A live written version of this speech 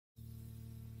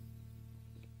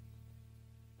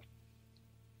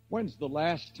When's the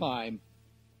last time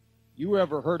you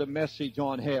ever heard a message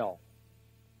on hell?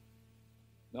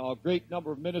 Now, a great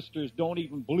number of ministers don't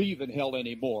even believe in hell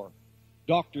anymore.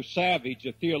 Dr. Savage,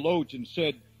 a theologian,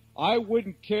 said, I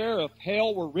wouldn't care if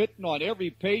hell were written on every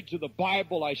page of the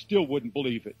Bible, I still wouldn't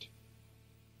believe it.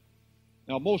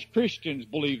 Now, most Christians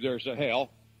believe there's a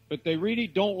hell, but they really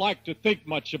don't like to think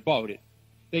much about it.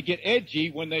 They get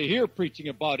edgy when they hear preaching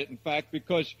about it, in fact,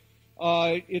 because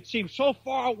it seems so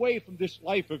far away from this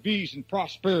life of ease and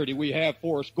prosperity we have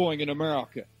for us going in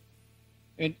America.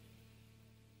 And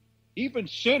even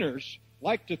sinners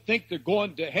like to think they're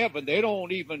going to heaven. They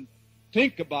don't even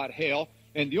think about hell.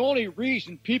 And the only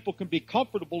reason people can be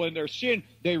comfortable in their sin,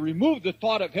 they remove the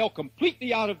thought of hell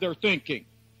completely out of their thinking.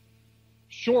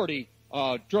 Shorty,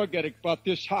 a drug addict about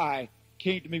this high,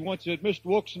 came to me once and said, Mr.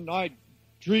 Wilkerson, I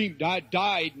dreamed I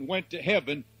died and went to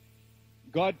heaven.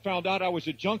 God found out I was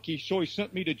a junkie, so he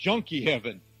sent me to junkie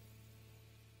heaven.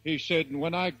 He said, and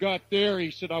when I got there,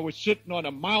 he said, I was sitting on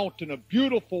a mountain of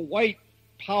beautiful white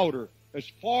powder,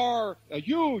 a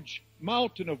huge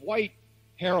mountain of white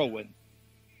heroin.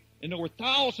 And there were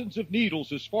thousands of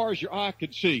needles as far as your eye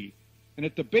could see. And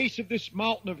at the base of this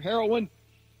mountain of heroin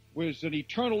was an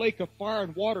eternal lake of fire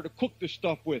and water to cook the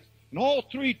stuff with. And all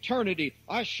through eternity,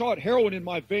 I shot heroin in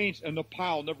my veins, and the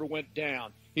pile never went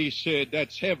down. He said,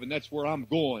 that's heaven. That's where I'm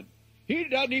going. He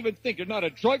doesn't even think. There's not a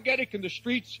drug addict in the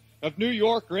streets of New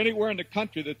York or anywhere in the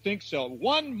country that thinks so.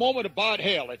 One moment about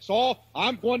hell. It's all,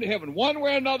 I'm going to heaven. One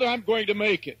way or another, I'm going to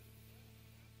make it.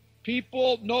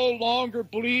 People no longer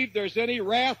believe there's any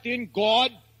wrath in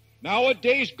God.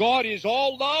 Nowadays, God is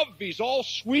all love. He's all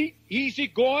sweet,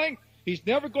 easygoing. He's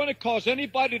never going to cause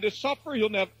anybody to suffer.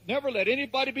 He'll never let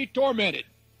anybody be tormented.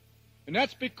 And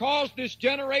that's because this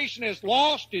generation has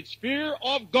lost its fear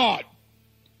of God.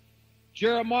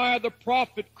 Jeremiah the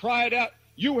prophet cried out,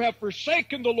 you have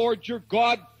forsaken the Lord your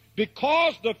God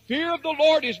because the fear of the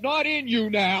Lord is not in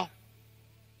you now.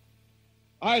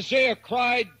 Isaiah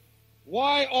cried,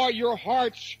 why are your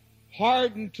hearts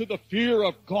hardened to the fear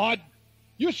of God?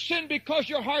 You sin because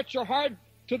your hearts are hard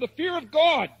to the fear of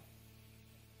God.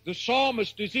 The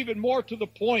psalmist is even more to the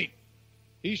point.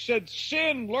 He said,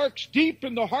 sin lurks deep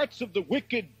in the hearts of the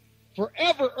wicked,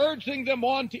 forever urging them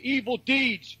on to evil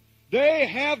deeds. They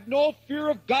have no fear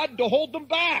of God to hold them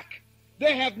back.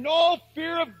 They have no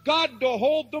fear of God to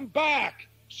hold them back.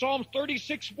 Psalm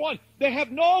 36:1. They have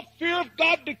no fear of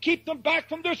God to keep them back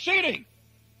from their sinning.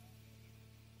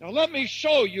 Now let me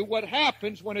show you what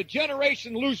happens when a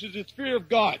generation loses its fear of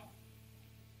God.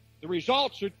 The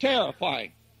results are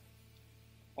terrifying.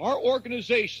 Our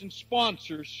organization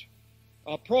sponsors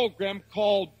a program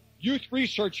called Youth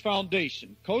Research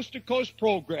Foundation, coast-to-coast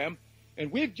program,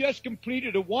 and we've just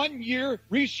completed a one-year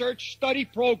research study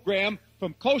program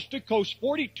from coast to coast,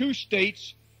 42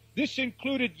 states. This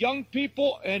included young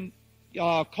people and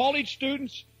college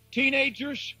students,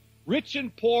 teenagers, rich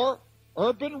and poor,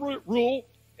 urban, rural,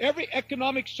 every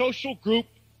economic social group.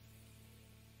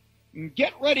 And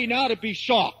get ready now to be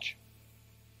shocked.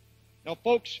 Now,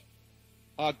 folks,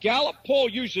 a Gallup poll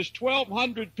uses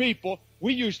 1,200 people.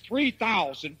 We use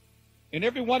 3,000 in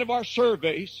every one of our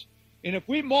surveys. And if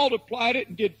we multiplied it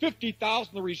and did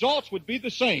 50,000, the results would be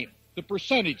the same, the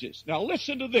percentages. Now,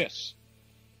 listen to this.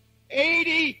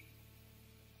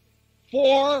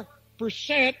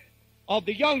 84% of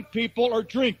the young people are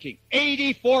drinking.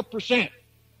 84%.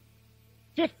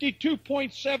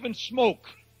 52.7 smoke.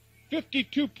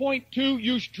 52.2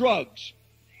 use drugs.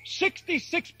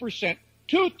 66%,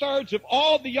 two-thirds of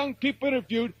all the young people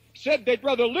interviewed said they'd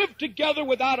rather live together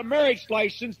without a marriage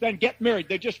license than get married.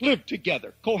 They just live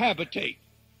together, cohabitate.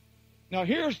 Now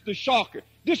here's the shocker.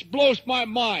 This blows my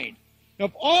mind.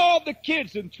 Of all the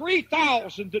kids in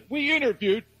 3,000 that we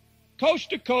interviewed, coast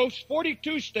to coast,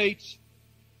 42 states,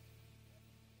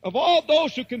 of all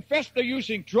those who confess they're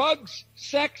using drugs,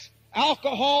 sex,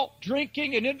 alcohol,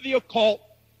 drinking, and into the occult,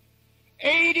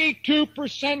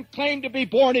 82% claim to be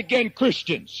born-again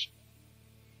Christians.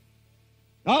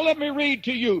 Now let me read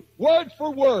to you, word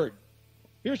for word.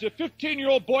 Here's a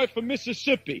 15-year-old boy from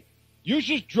Mississippi,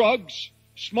 uses drugs,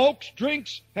 smokes,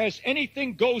 drinks, has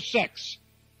anything-goes sex.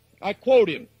 I quote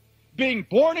him, being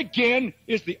born again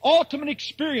is the ultimate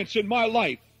experience in my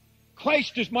life.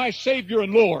 Christ is my Savior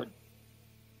and Lord.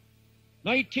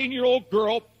 19-year-old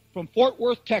girl from Fort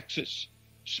Worth, Texas,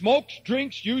 smokes,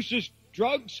 drinks, uses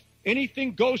drugs,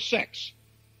 anything-goes sex.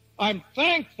 I'm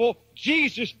thankful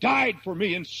Jesus died for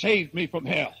me and saved me from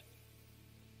hell.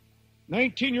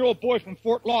 19-year-old boy from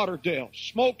Fort Lauderdale,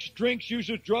 smokes, drinks,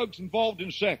 uses drugs, involved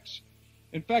in sex.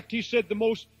 In fact, he said the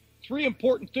most three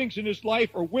important things in his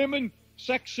life are women,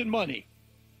 sex, and money.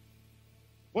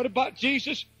 What about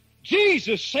Jesus?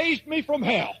 Jesus saves me from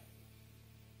hell.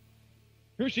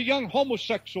 Here's a young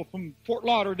homosexual from Fort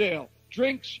Lauderdale.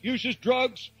 Drinks, uses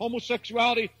drugs,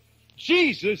 homosexuality.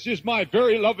 Jesus is my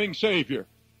very loving Savior.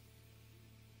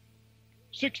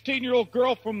 16-year-old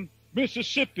girl from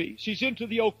Mississippi. She's into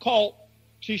the occult.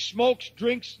 She smokes,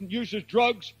 drinks, and uses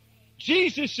drugs.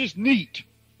 Jesus is neat.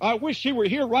 I wish he were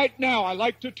here right now. I'd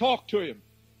like to talk to him.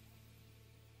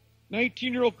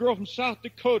 19-year-old girl from South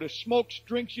Dakota. Smokes,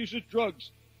 drinks, uses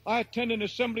drugs. I attend an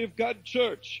Assembly of God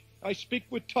church. I speak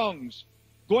with tongues.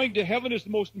 Going to heaven is the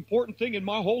most important thing in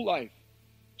my whole life.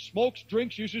 Smokes,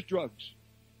 drinks, uses drugs.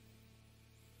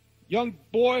 Young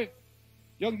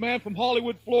man from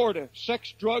Hollywood, Florida.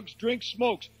 Sex, drugs, drinks,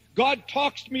 smokes. God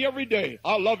talks to me every day.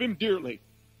 I love him dearly.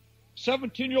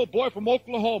 17-year-old boy from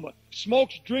Oklahoma.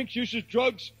 Smokes, drinks, uses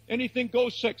drugs, anything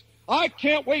goes, sex. I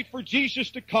can't wait for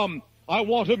Jesus to come. I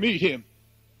want to meet him.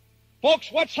 Folks,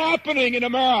 what's happening in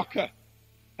America?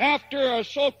 After a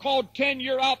so-called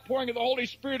 10-year outpouring of the Holy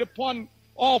Spirit upon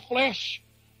all flesh,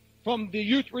 from the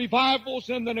youth revivals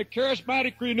and then a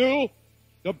charismatic renewal,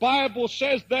 the Bible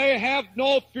says they have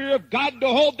no fear of God to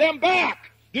hold them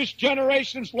back. This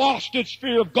generation's lost its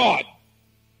fear of God.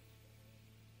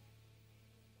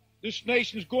 This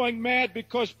nation's going mad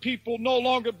because people no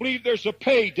longer believe there's a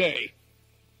payday.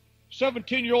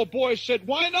 17-year-old boy said,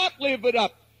 why not live it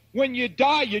up? When you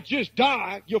die, you just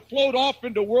die. You float off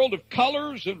into a world of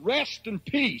colors and rest and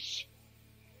peace.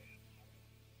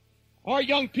 Our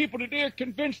young people today are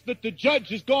convinced that the judge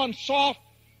has gone soft.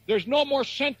 There's no more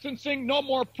sentencing, no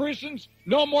more prisons,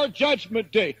 no more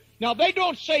judgment day. Now, they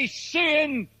don't say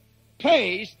sin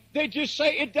pays. They just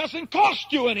say it doesn't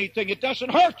cost you anything. It doesn't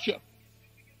hurt you.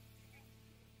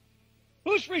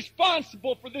 Who's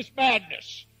responsible for this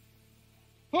madness?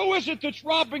 Who is it that's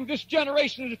robbing this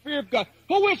generation of the fear of God?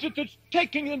 Who is it that's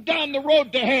taking them down the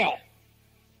road to hell?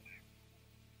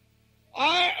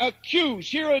 I accuse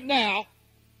here and now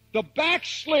the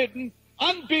backslidden,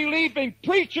 unbelieving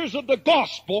preachers of the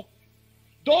gospel,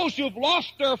 those who've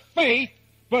lost their faith,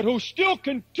 but who still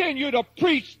continue to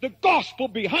preach the gospel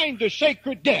behind the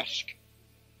sacred desk.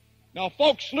 Now,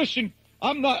 folks, listen,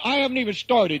 I haven't even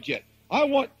started yet.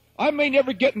 I may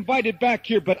never get invited back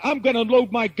here, but I'm going to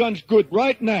load my guns good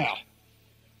right now.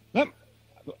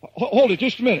 Hold it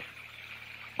just a minute.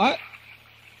 I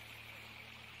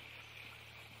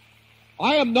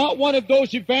am not one of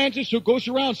those evangelists who goes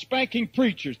around spanking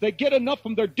preachers. They get enough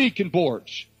from their deacon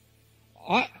boards.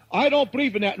 I don't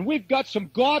believe in that. And we've got some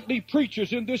godly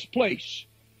preachers in this place.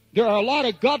 There are a lot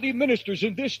of godly ministers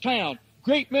in this town,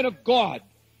 great men of God.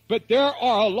 But there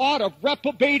are a lot of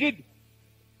reprobated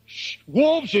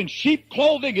wolves in sheep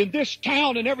clothing in this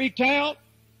town and every town.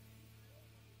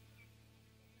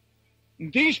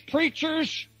 And these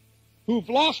preachers who've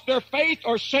lost their faith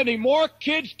are sending more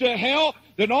kids to hell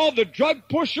than all the drug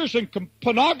pushers and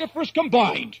pornographers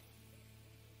combined.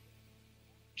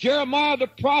 Jeremiah the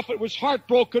prophet was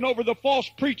heartbroken over the false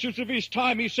preachers of his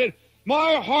time. He said,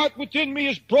 my heart within me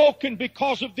is broken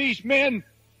because of these men.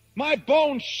 My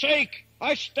bones shake.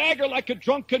 I stagger like a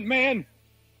drunken man.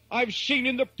 I've seen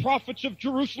in the prophets of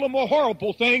Jerusalem a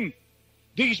horrible thing.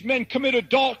 These men commit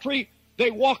adultery. They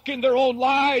walk in their own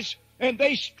lies, and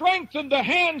they strengthen the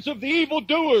hands of the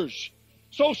evildoers.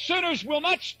 So sinners will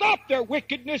not stop their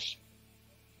wickedness.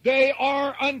 They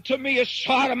are unto me as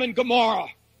Sodom and Gomorrah.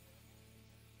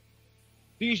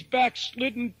 These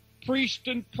backslidden priests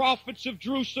and prophets of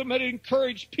Jerusalem had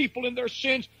encouraged people in their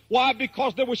sins. Why?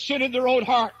 Because there was sin in their own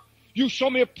heart. You show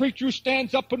me a preacher who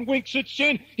stands up and winks at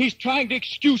sin, he's trying to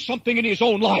excuse something in his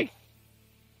own life.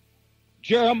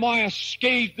 Jeremiah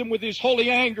scathed them with his holy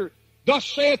anger. Thus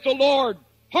saith the Lord,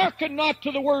 hearken not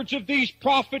to the words of these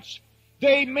prophets.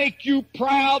 They make you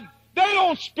proud. They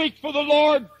don't speak for the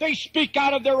Lord. They speak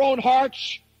out of their own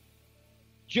hearts.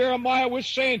 Jeremiah was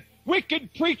saying,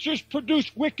 wicked preachers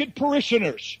produce wicked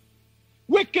parishioners.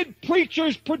 Wicked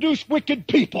preachers produce wicked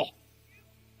people.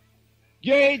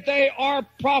 Yea, they are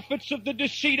prophets of the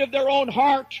deceit of their own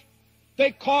heart. They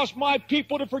cause my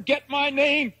people to forget my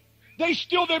name. They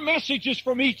steal their messages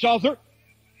from each other.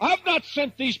 I've not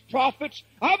sent these prophets.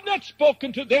 I've not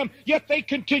spoken to them, yet they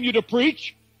continue to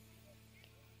preach.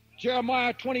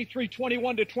 Jeremiah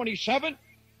 23:21-27.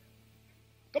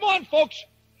 Come on, folks.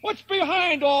 What's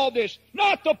behind all this?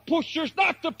 Not the pushers,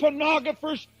 not the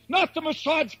pornographers, not the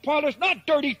massage parlors, not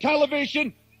dirty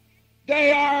television.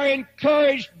 They are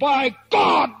encouraged by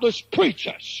godless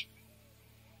preachers.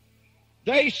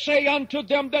 They say unto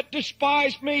them that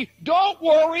despise me, don't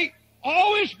worry,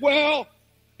 all is well.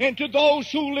 And to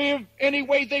those who live any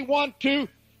way they want to,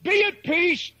 be at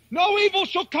peace, no evil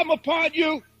shall come upon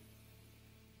you.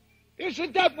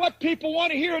 Isn't that what people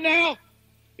want to hear now?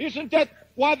 Isn't that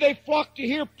why they flock to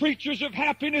hear preachers of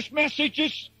happiness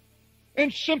messages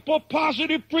and simple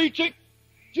positive preaching?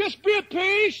 Just be at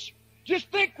peace.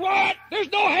 Just think right.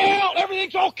 There's no hell.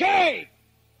 Everything's okay.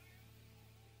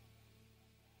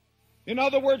 In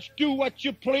other words, do what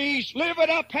you please. Live it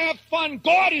up. Have fun.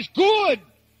 God is good.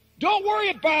 Don't worry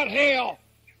about hell.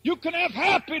 You can have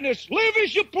happiness. Live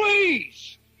as you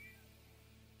please.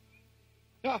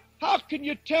 Now, how can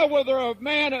you tell whether a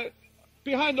man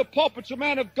behind the pulpit's a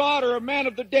man of God or a man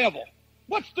of the devil?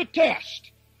 What's the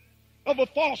test of a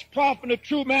false prophet and a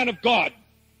true man of God?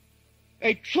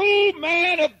 A true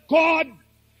man of God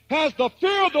has the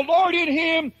fear of the Lord in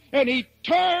him, and he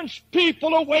turns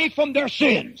people away from their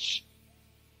sins.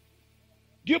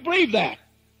 Do you believe that?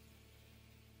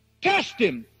 Test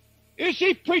him. Is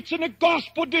he preaching a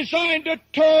gospel designed to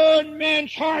turn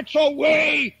men's hearts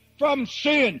away from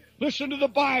sin? Listen to the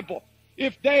Bible.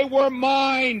 If they were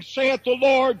mine, saith the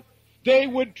Lord, they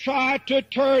would try to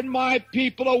turn my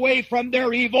people away from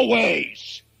their evil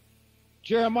ways.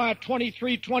 Jeremiah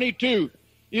 23:22.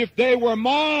 If they were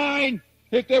mine,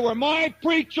 if they were my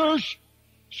preachers,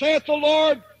 saith the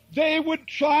Lord, they would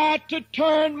try to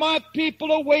turn my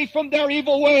people away from their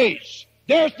evil ways.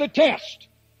 There's the test.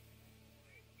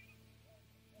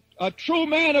 A true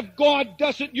man of God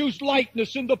doesn't use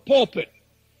lightness in the pulpit.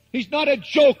 He's not a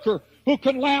joker who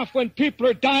can laugh when people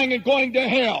are dying and going to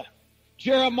hell.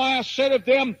 Jeremiah said of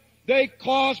them, they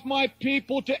cause my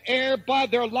people to err by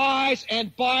their lies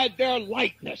and by their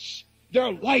lightness.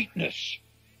 Their lightness.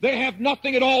 They have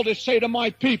nothing at all to say to my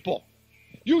people.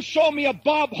 You show me a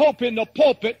Bob Hope in the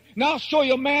pulpit, and I'll show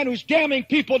you a man who's damning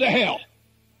people to hell.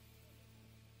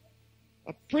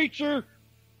 A preacher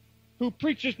who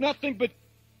preaches nothing but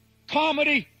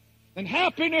comedy and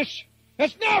happiness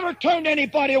has never turned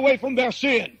anybody away from their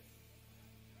sin.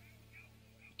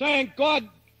 Thank God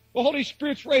the Holy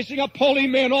Spirit's raising up holy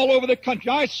men all over the country.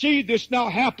 I see this now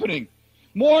happening.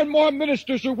 More and more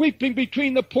ministers are weeping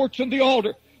between the porch and the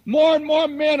altar. More and more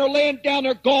men are laying down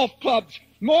their golf clubs.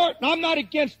 I'm not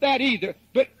against that either.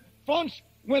 But, folks,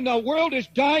 when the world is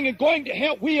dying and going to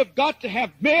hell, we have got to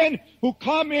have men who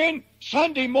come in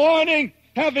Sunday morning,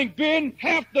 having been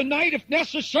half the night, if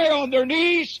necessary, on their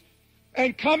knees,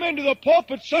 and come into the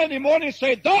pulpit Sunday morning and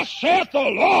say, thus saith the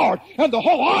Lord, and the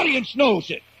whole audience knows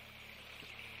it.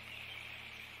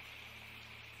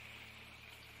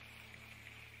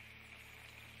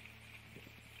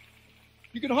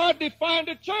 You can hardly find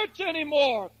a church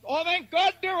anymore. Oh, thank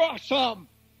God there are some.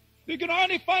 You can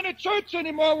hardly find a church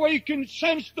anymore where you can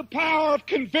sense the power of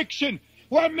conviction,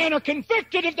 where men are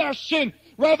convicted of their sin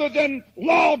rather than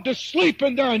lulled to sleep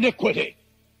in their iniquity.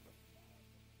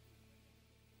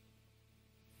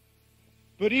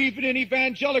 But even in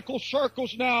evangelical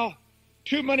circles now,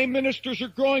 too many ministers are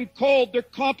growing cold. They're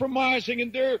compromising,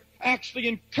 and they're actually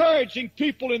encouraging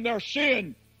people in their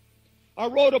sin. I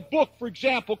wrote a book, for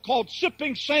example, called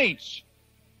Sipping Saints.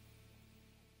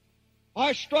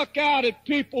 I struck out at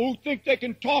people who think they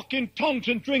can talk in tongues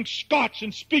and drink scotch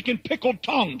and speak in pickled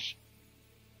tongues.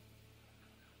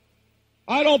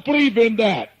 I don't believe in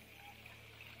that.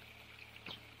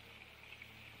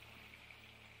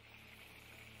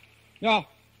 Now,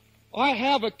 I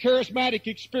have a charismatic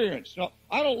experience. Now,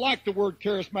 I don't like the word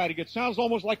charismatic. It sounds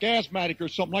almost like asthmatic or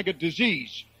something, like a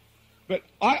disease. But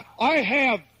I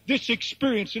have this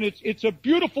experience, and it's a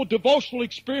beautiful devotional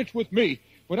experience with me.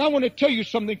 But I want to tell you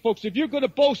something, folks. If you're going to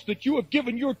boast that you have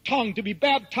given your tongue to be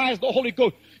baptized in the Holy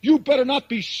Ghost, you better not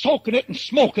be soaking it and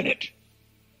smoking it.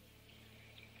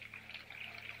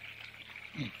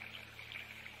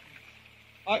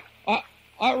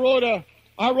 I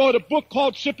wrote a book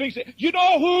called Sipping. You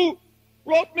know who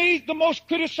wrote me the most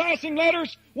criticizing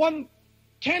letters?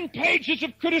 10 pages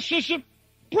of criticism?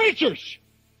 Preachers.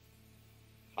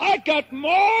 I got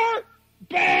more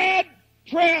bad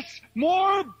press,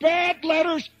 more bad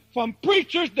letters from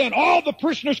preachers than all the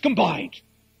prisoners combined.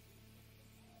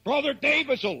 Brother Dave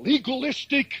is a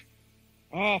legalistic,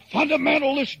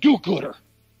 fundamentalist do-gooder.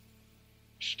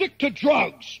 Stick to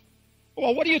drugs.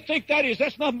 Well, what do you think that is?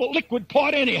 That's not liquid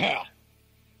pot anyhow.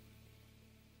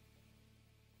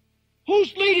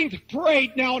 Who's leading the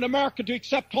parade now in America to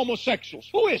accept homosexuals?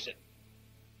 Who is it?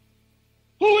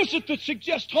 Who is it that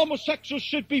suggests homosexuals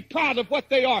should be proud of what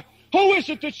they are? Who is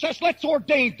it that says, let's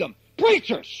ordain them?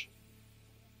 Preachers.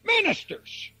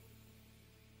 Ministers.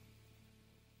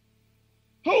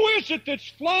 Who is it that's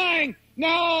flying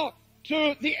now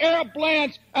to the Arab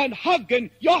lands and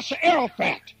hugging Yasser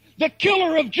Arafat, the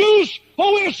killer of Jews?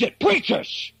 Who is it?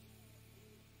 Preachers.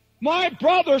 My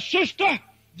brother, sister,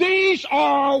 these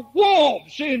are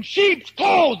wolves in sheep's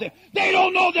clothing. They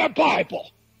don't know their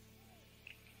Bible.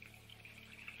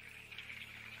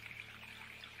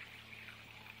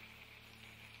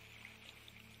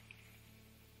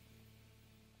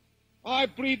 I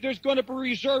believe there's going to be a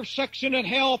reserved section in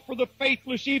hell for the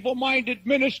faithless, evil-minded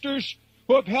ministers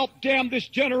who have helped damn this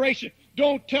generation.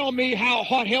 Don't tell me how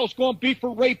hot hell's going to be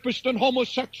for rapists and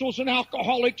homosexuals and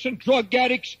alcoholics and drug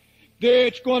addicts.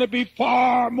 It's going to be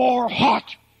far more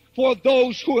hot for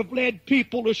those who have led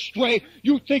people astray.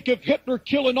 You think of Hitler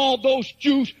killing all those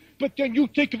Jews, but then you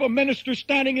think of a minister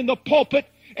standing in the pulpit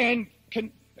and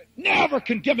never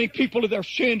condemning people to their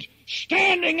sins,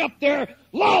 standing up there,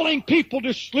 lulling people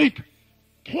to sleep,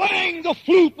 playing the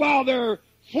flute while they're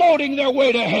floating their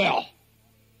way to hell.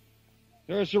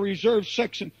 There's a reserved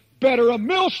section. Better a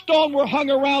millstone were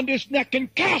hung around his neck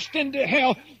and cast into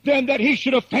hell than that he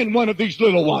should offend one of these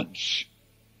little ones.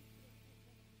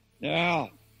 Now,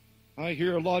 I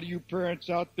hear a lot of you parents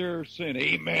out there saying,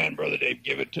 amen, Brother Dave,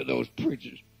 give it to those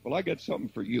preachers. Well, I got something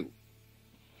for you.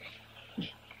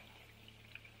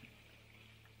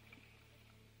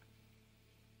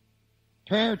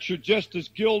 Parents are just as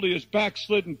guilty as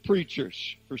backslidden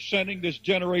preachers for sending this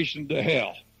generation to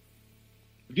hell.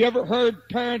 Have you ever heard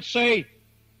parents say,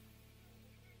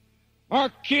 our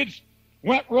kids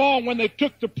went wrong when they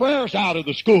took the prayers out of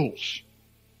the schools?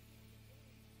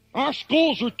 Our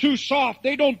schools are too soft.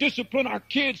 They don't discipline our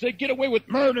kids. They get away with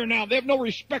murder now. They have no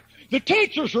respect. The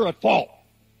teachers are at fault.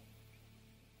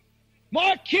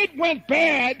 My kid went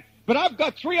bad, but I've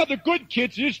got 3 other good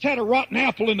kids that just had a rotten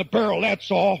apple in the barrel, that's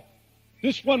all.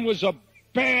 This one was a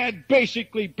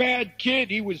basically bad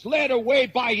kid. He was led away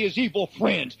by his evil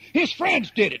friends. His friends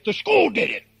did it. The school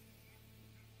did it.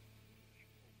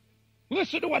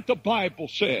 Listen to what the Bible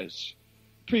says.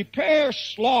 Prepare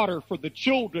slaughter for the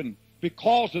children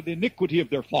because of the iniquity of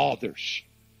their fathers.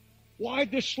 Why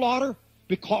this slaughter?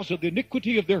 Because of the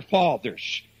iniquity of their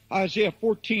fathers. Isaiah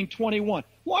 14:21.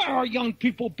 Why are young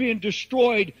people being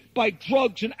destroyed by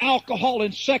drugs and alcohol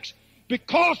and sex?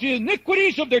 Because of the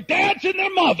iniquities of their dads and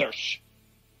their mothers.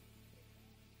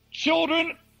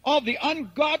 Children of the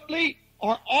ungodly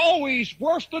are always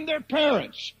worse than their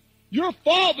parents. Your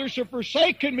fathers have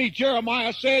forsaken me,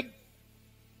 Jeremiah said,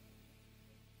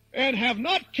 and have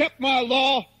not kept my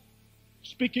law,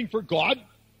 speaking for God,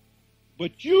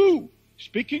 but you,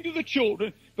 speaking to the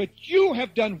children, but you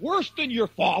have done worse than your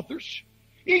fathers,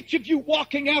 each of you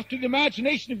walking after the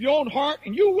imagination of your own heart,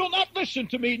 and you will not listen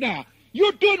to me now.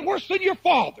 You're doing worse than your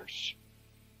fathers.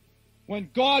 When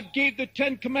God gave the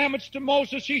 10 Commandments to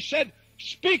Moses, he said,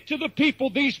 speak to the people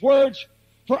these words,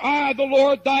 for I, the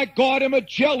Lord thy God, am a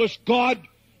jealous God,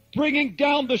 bringing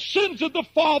down the sins of the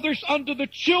fathers unto the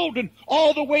children,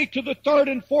 all the way to the 3rd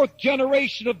and 4th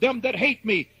generation of them that hate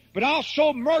me. But I'll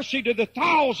show mercy to the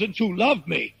thousands who love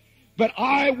me. But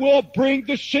I will bring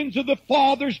the sins of the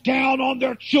fathers down on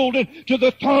their children to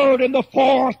the 3rd and the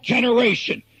 4th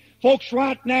generation. Folks,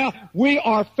 right now, we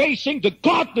are facing the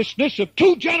godlessness of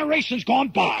 2 generations gone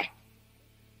by.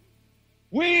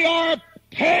 We are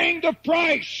paying the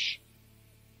price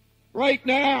right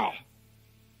now.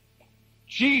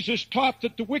 Jesus taught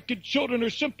that the wicked children are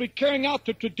simply carrying out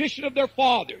the tradition of their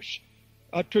fathers,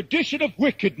 a tradition of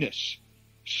wickedness.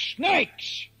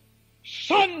 Snakes,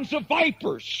 sons of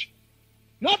vipers,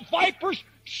 not vipers,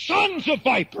 sons of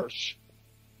vipers.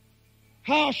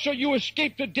 How shall you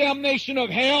escape the damnation of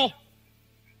hell?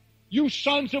 You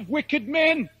sons of wicked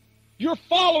men, you're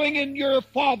following in your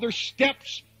father's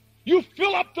steps. You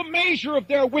fill up the measure of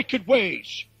their wicked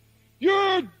ways.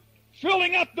 You're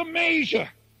filling up the measure.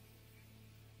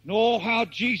 Know how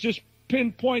Jesus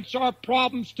pinpoints our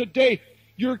problems today.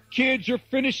 Your kids are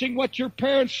finishing what your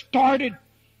parents started.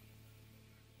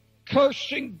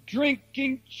 Cursing,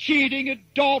 drinking, cheating,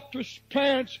 adulterous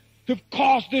parents have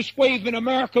caused this wave in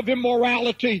America of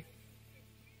immorality.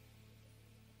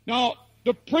 Now,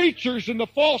 the preachers and the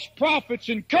false prophets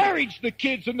encourage the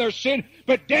kids in their sin,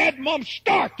 but dad and mom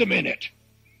start them in it.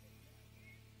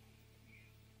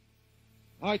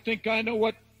 I think I know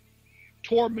what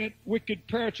torment wicked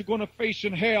parents are going to face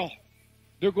in hell.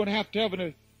 They're going to have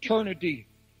an eternity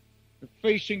of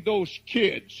facing those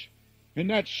kids in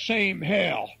that same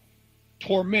hell,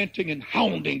 tormenting and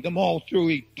hounding them all through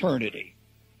eternity.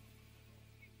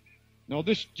 Now,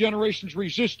 this generation's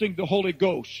resisting the Holy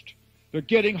Ghost. They're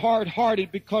getting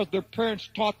hard-hearted because their parents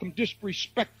taught them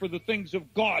disrespect for the things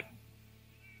of God.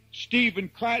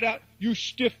 Stephen cried out, you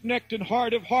stiff-necked and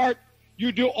hard of heart,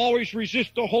 you do always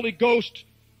resist the Holy Ghost.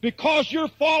 Because your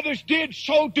fathers did,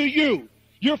 so do you.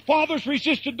 Your fathers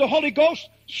resisted the Holy Ghost,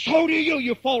 so do you.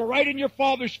 You follow right in your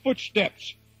father's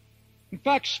footsteps. In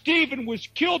fact, Stephen was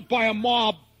killed by a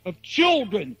mob of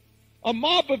children. A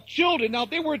mob of children. Now,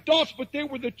 they were adults, but they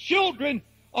were the children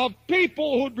of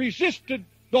people who had resisted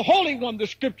the Holy One, the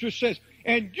Scripture says.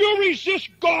 And you resist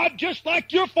God just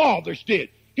like your fathers did.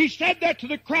 He said that to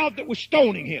the crowd that was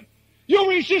stoning him. You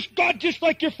resist God just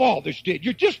like your fathers did.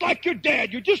 You're just like your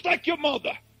dad. You're just like your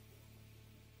mother.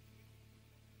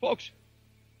 Folks,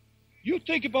 you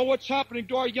think about what's happening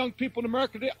to our young people in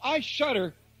America today. I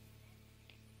shudder.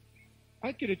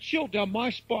 I get a chill down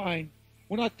my spine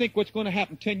when I think what's going to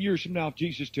happen 10 years from now if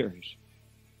Jesus tarries.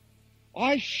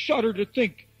 I shudder to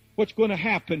think what's going to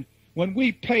happen when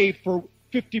we pay for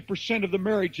 50% of the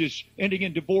marriages ending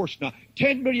in divorce now.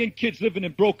 10 million kids living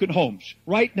in broken homes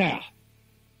right now.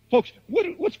 Folks,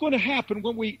 what's going to happen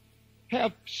when we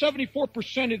have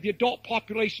 74% of the adult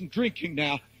population drinking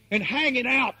now and hanging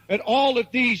out at all of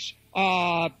these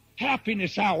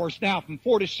happiness hours now from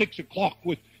 4 to 6 o'clock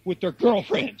with their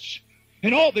girlfriends?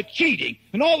 And all the cheating,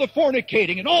 and all the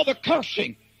fornicating, and all the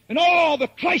cursing, and all the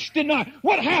Christ denying.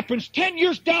 What happens 10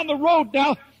 years down the road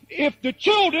now if the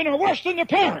children are worse than their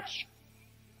parents?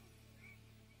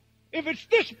 If it's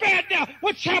this bad now,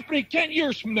 what's happening 10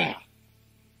 years from now?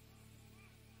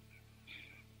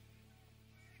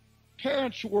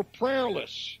 Parents who were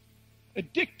prayerless,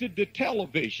 addicted to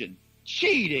television,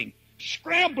 cheating,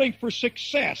 scrambling for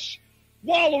success,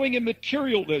 wallowing in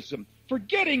materialism,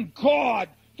 forgetting God,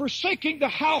 forsaking the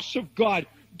house of God,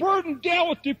 burdened down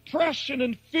with depression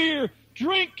and fear,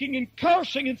 drinking and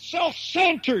cursing and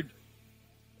self-centered.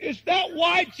 Is that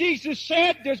why Jesus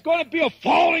said there's going to be a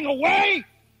falling away?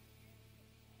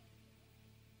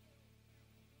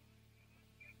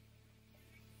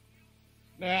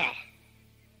 Now,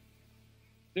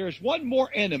 there's one more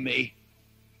enemy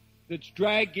that's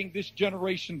dragging this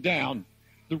generation down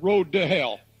the road to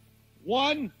hell.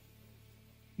 One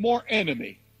more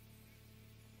enemy.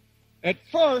 At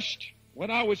first, when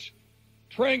I was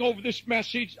praying over this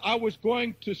message, I was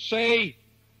going to say,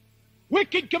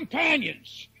 wicked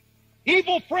companions,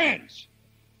 evil friends,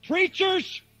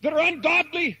 preachers that are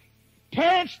ungodly,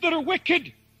 parents that are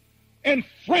wicked, and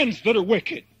friends that are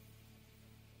wicked.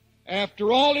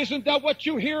 After all, isn't that what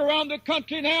you hear around the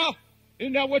country now?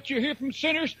 Isn't that what you hear from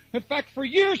sinners? In fact, for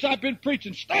years I've been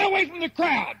preaching, stay away from the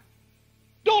crowd.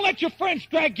 Don't let your friends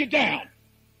drag you down.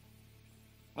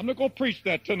 I'm not going to preach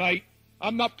that tonight.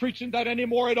 I'm not preaching that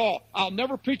anymore at all. I'll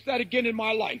never preach that again in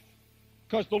my life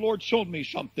because the Lord showed me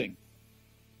something.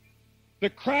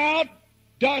 The crowd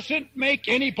doesn't make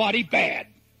anybody bad.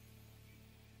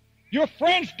 Your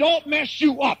friends don't mess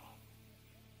you up.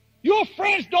 Your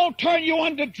friends don't turn you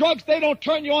on to drugs. They don't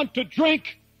turn you on to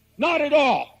drink. Not at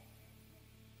all.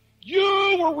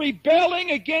 You were rebelling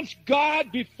against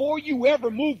God before you ever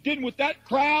moved in with that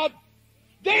crowd.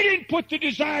 They didn't put the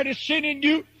desire to sin in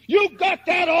you. You got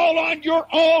that all on your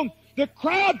own. The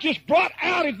crowd just brought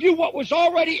out of you what was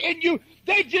already in you.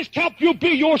 They just helped you be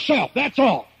yourself. That's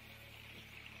all.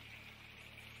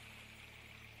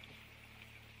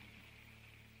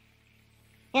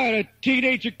 I had a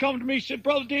teenager come to me and said,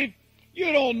 Brother Dave,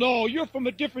 you don't know. You're from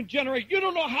a different generation. You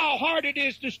don't know how hard it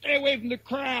is to stay away from the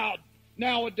crowd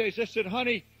nowadays. I said,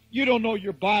 honey, you don't know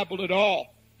your Bible at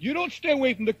all. You don't stay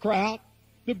away from the crowd.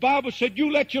 The Bible said you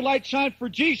let your light shine for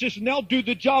Jesus and they'll do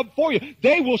the job for you.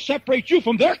 They will separate you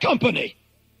from their company.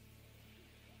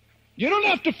 You don't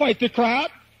have to fight the crowd.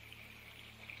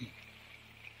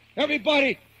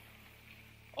 Everybody,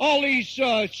 all these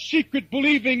secret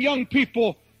believing young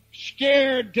people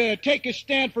scared to take a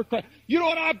stand for Christ. You know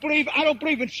what I believe? I don't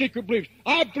believe in secret beliefs.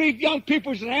 I believe young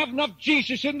people that have enough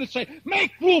Jesus in them to say,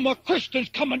 make room, a Christian's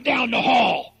coming down the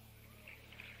hall.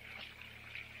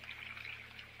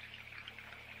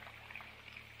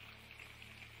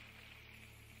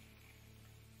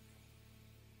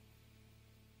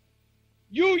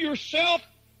 You yourself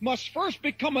must first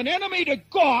become an enemy to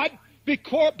God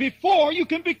before you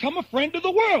can become a friend of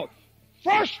the world.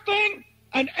 First thing,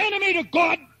 an enemy to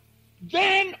God,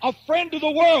 then a friend of the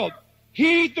world.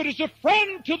 He that is a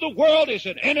friend to the world is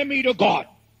an enemy to God.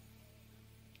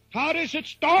 How does it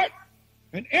start?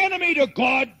 An enemy to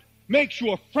God makes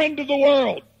you a friend of the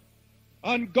world.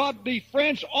 Ungodly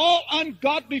friends, all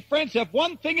ungodly friends have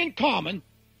one thing in common.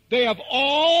 They have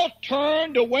all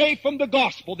turned away from the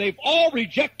gospel. They've all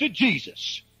rejected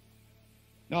Jesus.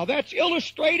 Now that's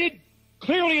illustrated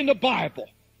clearly in the Bible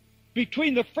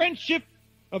between the friendship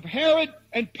of Herod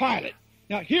and Pilate.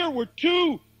 Now here were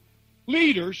two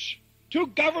leaders, two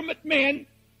government men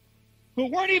who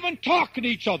weren't even talking to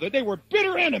each other. They were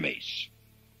bitter enemies.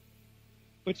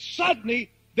 But suddenly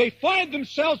they find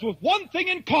themselves with one thing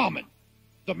in common,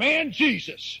 the man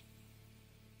Jesus.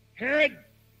 Herod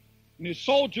and his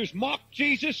soldiers mock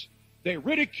Jesus. They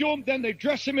ridicule him. Then they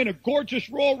dress him in a gorgeous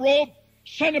royal robe,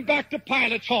 send him back to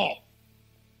Pilate's hall.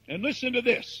 And listen to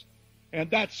this.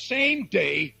 And that same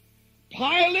day,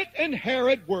 Pilate and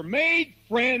Herod were made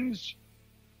friends,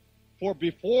 for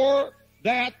before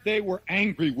that they were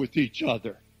angry with each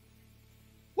other.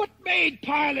 What made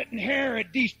Pilate and Herod,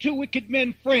 these two wicked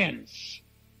men, friends?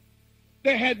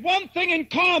 They had one thing in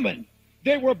common.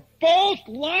 They were both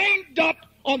lined up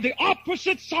on the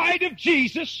opposite side of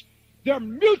Jesus. Their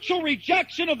mutual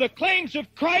rejection of the claims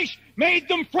of Christ made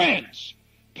them friends.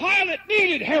 Pilate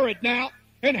needed Herod now,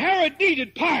 and Herod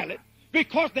needed Pilate,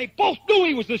 because they both knew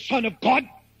he was the Son of God.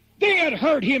 They had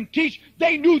heard him teach.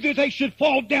 They knew that they should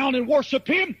fall down and worship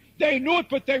him. They knew it,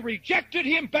 but they rejected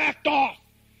him, backed off.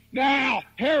 Now,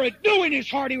 Herod knew in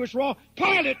his heart he was wrong.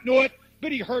 Pilate knew it,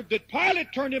 but he heard that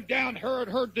Pilate turned him down. Pilate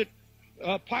heard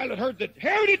that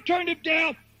Herod had turned him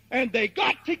down, and they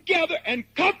got together and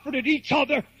comforted each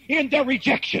other in their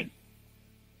rejection.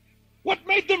 What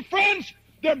made them friends?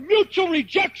 Their mutual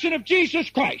rejection of Jesus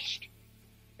Christ.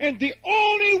 And the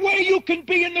only way you can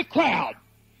be in the crowd,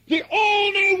 the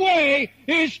only way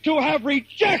is to have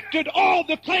rejected all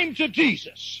the claims of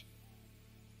Jesus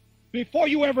before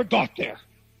you ever got there.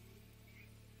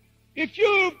 If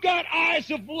you've got eyes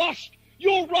of lust,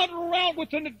 you'll run around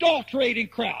with an adulterating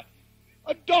crowd.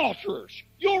 Adulterers.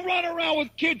 You'll run around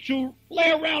with kids who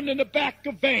lay around in the back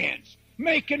of vans,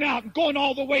 making out and going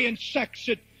all the way in sex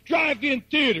at drive-in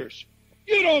theaters.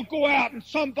 You don't go out and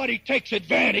somebody takes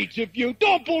advantage of you.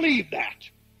 Don't believe that.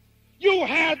 You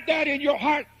have that in your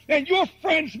heart, and your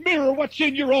friends mirror what's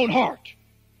in your own heart.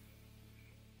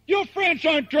 Your friends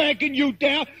aren't dragging you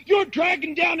down. You're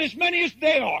dragging down as many as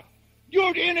they are.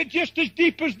 You're in it just as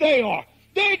deep as they are.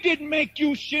 They didn't make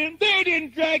you sin. They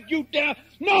didn't drag you down.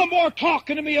 No more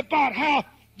talking to me about how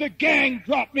the gang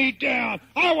dropped me down.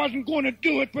 I wasn't going to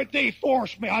do it, but they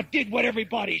forced me. I did what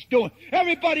everybody's doing.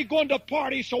 Everybody going to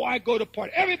parties, so I go to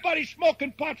party. Everybody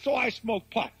smoking pot, so I smoke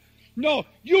pot. No,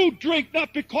 you drink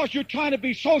not because you're trying to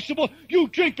be sociable. You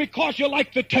drink because you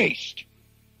like the taste.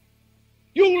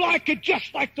 You like it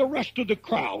just like the rest of the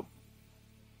crowd.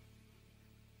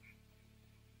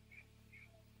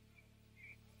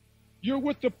 You're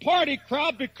with the party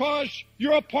crowd because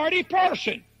you're a party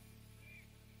person.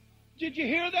 Did you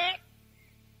hear that?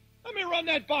 Let me run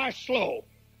that by slow.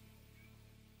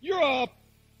 You're a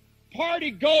party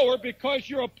goer because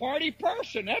you're a party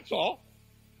person, that's all.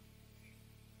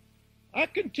 I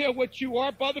can tell what you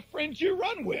are by the friends you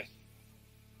run with.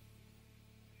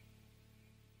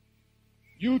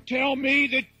 You tell me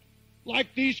that,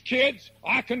 like these kids,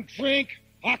 I can drink,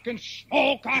 I can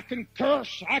smoke, I can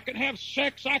curse, I can have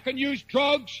sex, I can use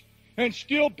drugs, and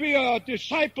still be a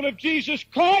disciple of Jesus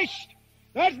Christ?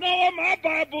 That's not what my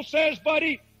Bible says,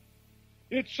 buddy.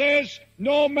 It says,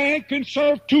 no man can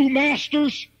serve two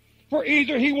masters, for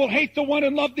either he will hate the one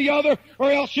and love the other,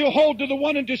 or else he'll hold to the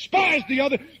one and despise the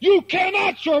other. You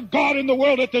cannot serve God and the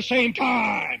world at the same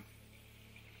time.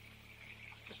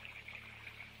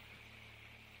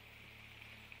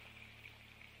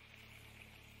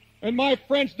 And my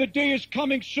friends, the day is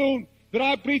coming soon that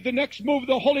I believe the next move of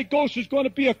the Holy Ghost is going to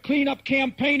be a cleanup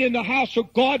campaign in the house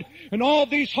of God. And all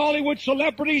these Hollywood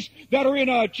celebrities that are in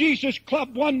a Jesus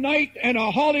club one night and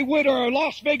a Hollywood or a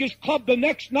Las Vegas club the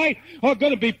next night are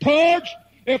going to be purged.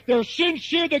 If they're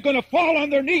sincere, they're going to fall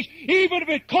on their knees, even if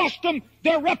it costs them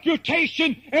their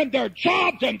reputation and their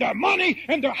jobs and their money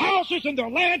and their houses and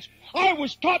their lands. I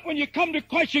was taught when you come to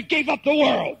Christ, you gave up the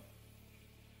world.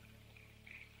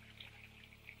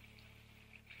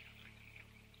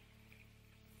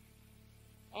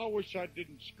 I wish I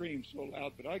didn't scream so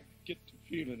loud, but I get to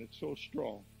feeling it so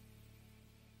strong.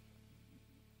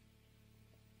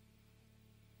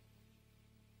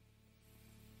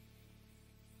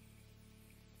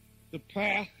 The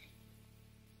path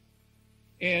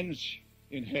ends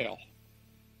in hell.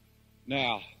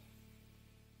 Now,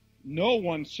 no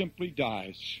one simply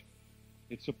dies.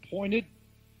 It's appointed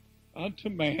unto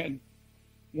man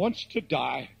once to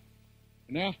die,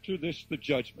 and after this, the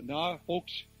judgment. Now,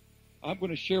 folks, I'm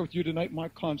going to share with you tonight my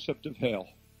concept of hell.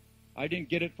 I didn't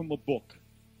get it from a book.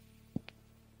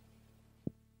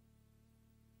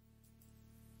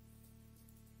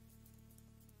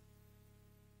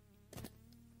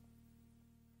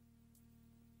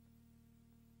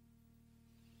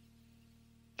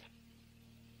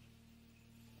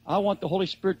 I want the Holy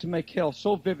Spirit to make hell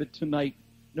so vivid tonight,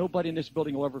 nobody in this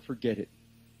building will ever forget it.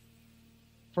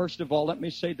 First of all, let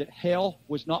me say that hell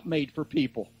was not made for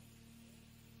people.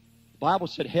 The Bible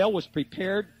said hell was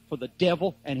prepared for the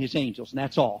devil and his angels, and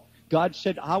that's all. God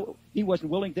said he wasn't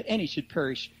willing that any should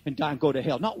perish and die and go to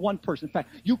hell. Not one person. In fact,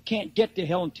 you can't get to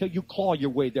hell until you claw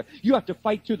your way there. You have to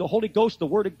fight through the Holy Ghost, the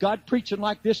Word of God, preaching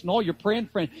like this, and all your praying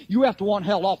friends. You have to want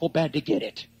hell awful bad to get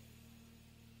it.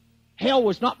 Hell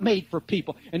was not made for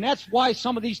people. And that's why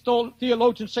some of these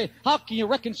theologians say, how can you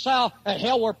reconcile a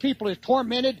hell where people are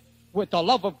tormented with the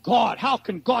love of God? How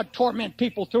can God torment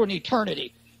people through an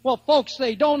eternity? Well, folks,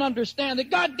 they don't understand that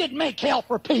God didn't make hell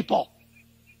for people.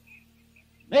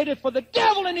 Made it for the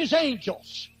devil and his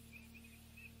angels.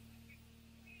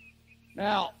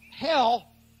 Now, hell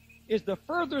is the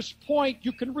furthest point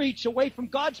you can reach away from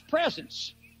God's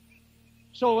presence.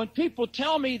 So when people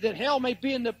tell me that hell may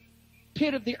be in the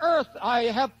pit of the earth, I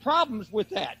have problems with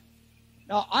that.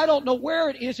 Now, I don't know where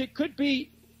it is. It could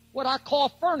be what I call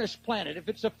a furnace planet. If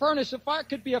it's a furnace of fire, it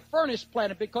could be a furnace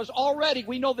planet, because already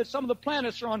we know that some of the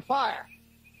planets are on fire.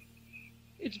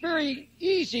 It's very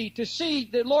easy to see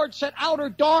the Lord said outer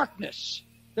darkness.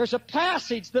 There's a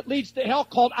passage that leads to hell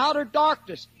called outer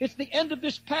darkness. It's the end of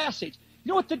this passage. You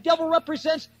know what the devil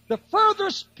represents? The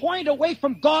furthest point away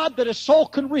from God that a soul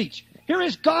can reach. Here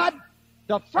is God.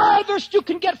 The furthest you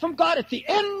can get from God at the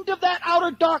end of that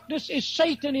outer darkness is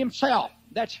Satan himself.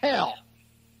 That's hell.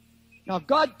 Now,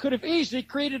 God could have easily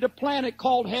created a planet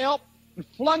called hell and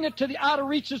flung it to the outer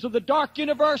reaches of the dark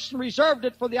universe and reserved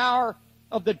it for the hour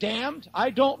of the damned.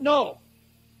 I don't know.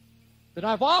 But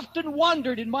I've often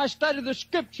wondered in my study of the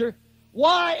Scripture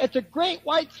why at the great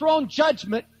white throne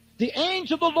judgment the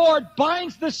angel of the Lord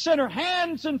binds the sinner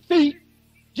hands and feet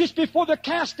just before they're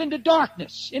cast into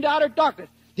darkness, into outer darkness.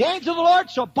 The angel of the Lord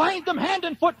shall bind them hand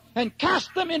and foot and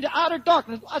cast them into outer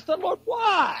darkness. I said, Lord,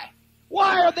 why?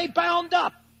 Why are they bound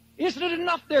up? Isn't it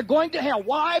enough they're going to hell?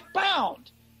 Why bound?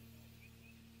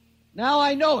 Now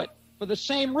I know it for the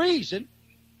same reason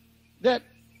that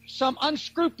some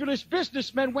unscrupulous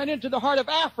businessmen went into the heart of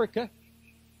Africa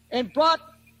and brought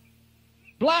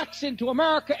blacks into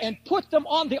America and put them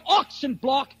on the auction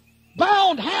block,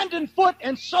 bound hand and foot,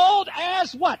 and sold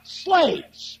as what?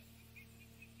 Slaves.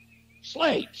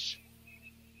 Slaves.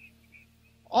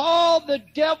 All the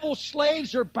devil's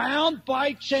slaves are bound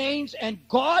by chains, and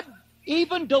God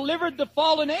even delivered the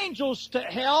fallen angels to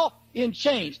hell in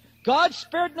chains. God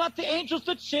spared not the angels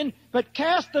that sinned, but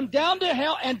cast them down to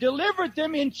hell and delivered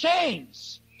them in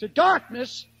chains to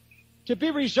darkness to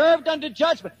be reserved unto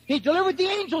judgment. He delivered the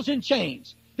angels in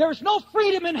chains. There is no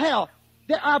freedom in hell.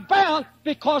 They are bound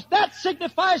because that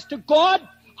signifies to God,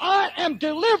 I am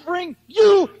delivering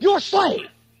you, your slave.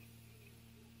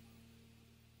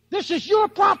 This is your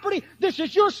property. This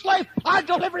is your slave. I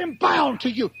deliver him bound to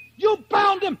you. You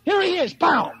bound him. Here he is,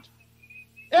 bound.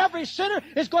 Every sinner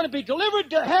is going to be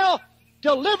delivered to hell,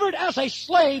 delivered as a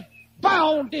slave,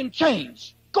 bound in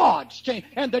chains. God's chains.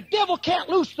 And the devil can't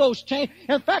loose those chains.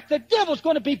 In fact, the devil's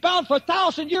going to be bound for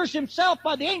 1,000 years himself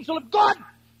by the angel of God.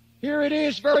 Here it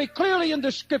is very clearly in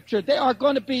the Scripture. They are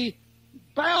going to be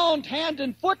bound hand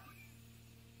and foot.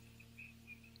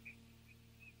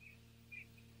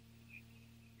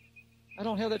 I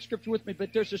don't have that Scripture with me, but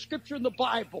there's a Scripture in the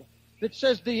Bible that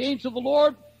says the angel of the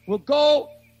Lord will go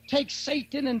take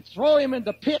Satan and throw him in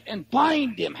the pit and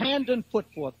bind him hand and foot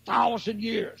for 1,000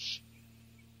 years.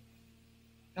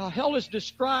 Now, hell is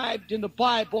described in the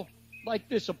Bible like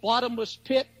this: a bottomless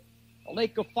pit, a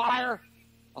lake of fire,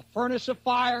 a furnace of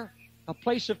fire, a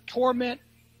place of torment,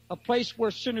 a place where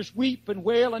sinners weep and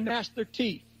wail and gnash their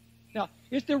teeth. Now,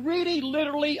 is there really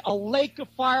literally a lake of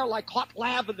fire like hot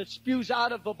lava that spews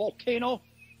out of a volcano?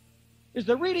 Is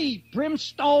there really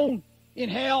brimstone in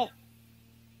hell?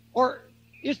 Or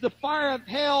is the fire of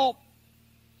hell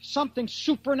something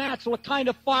supernatural, a kind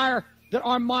of fire that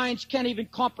our minds can't even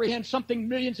comprehend, something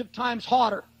millions of times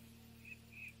hotter?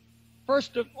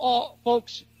 First of all,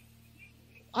 folks,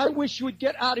 I wish you would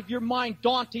get out of your mind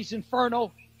Dante's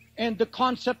Inferno and the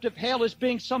concept of hell as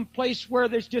being some place where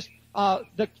there's just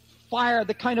the fire,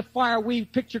 the kind of fire we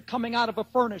picture coming out of a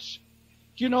furnace.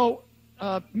 You know,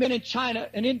 men in China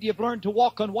and India have learned to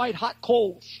walk on white hot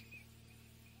coals.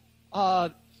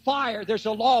 Fire, there's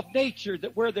a law of nature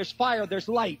that where there's fire, there's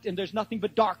light, and there's nothing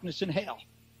but darkness in hell.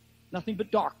 Nothing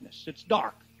but darkness. It's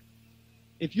dark.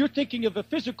 If you're thinking of a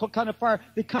physical kind of fire,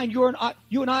 the kind you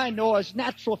and I know as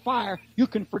natural fire, you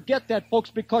can forget that, folks,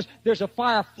 because there's a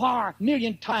fire far,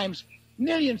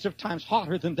 millions of times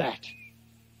hotter than that.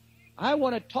 I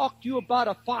want to talk to you about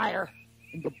a fire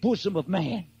in the bosom of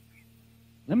man.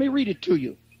 Let me read it to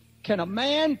you. Can a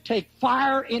man take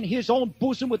fire in his own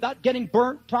bosom without getting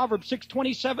burnt? Proverbs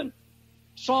 6:27.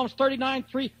 Psalms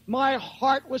 39:3. My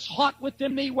heart was hot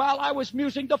within me while I was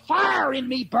musing. The fire in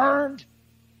me burned.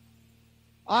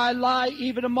 I lie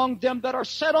even among them that are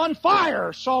set on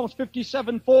fire. Psalms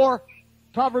 57:4.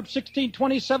 Proverbs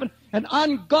 16:27. An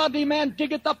ungodly man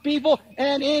diggeth up evil,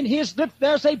 and in his lips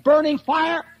there's a burning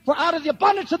fire. For out of the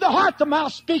abundance of the heart the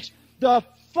mouth speaks. The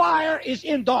fire is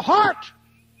in the heart.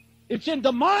 It's in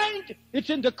the mind. It's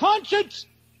in the conscience.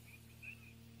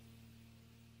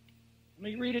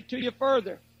 Let me read it to you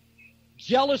further.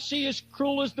 Jealousy is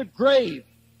cruel as the grave.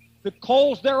 The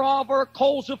coals thereof are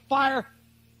coals of fire.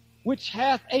 which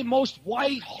hath a most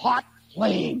white hot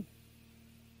flame.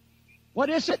 What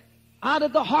is it? Out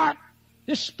of the heart,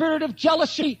 the spirit of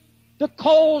jealousy. The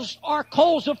coals are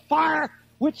coals of fire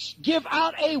which give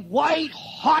out a white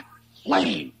hot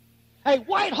flame. A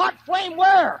white hot flame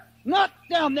where? Not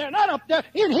down there, not up there,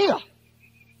 in here.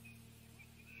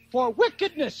 For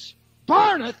wickedness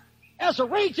burneth as a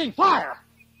raging fire.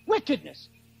 Wickedness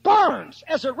burns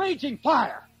as a raging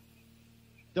fire.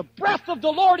 The breath of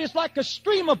the Lord is like a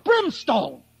stream of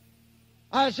brimstone.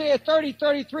 Isaiah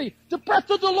 30:33. The breath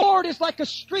of the Lord is like a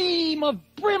stream of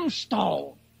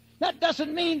brimstone. That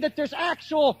doesn't mean that there's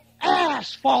actual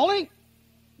ash falling.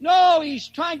 No, he's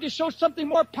trying to show something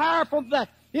more powerful than that.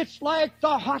 It's like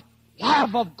the hot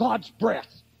lava of God's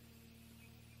breath.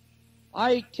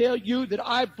 I tell you that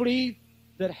I believe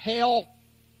that hell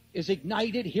is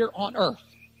ignited here on earth.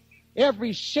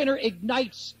 Every sinner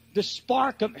ignites the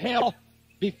spark of hell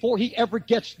before he ever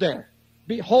gets there.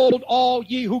 Behold, all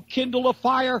ye who kindle a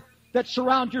fire, that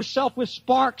surround yourself with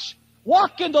sparks,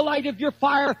 walk in the light of your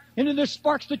fire and in the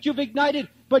sparks that you've ignited,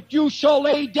 but you shall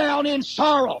lay down in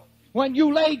sorrow. When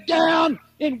you lay down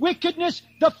in wickedness,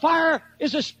 the fire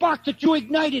is a spark that you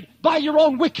ignited by your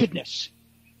own wickedness.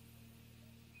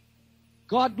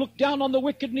 God looked down on the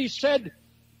wicked and he said,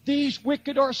 these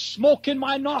wicked are smoke in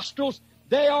my nostrils.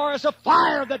 They are as a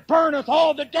fire that burneth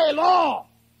all the day long.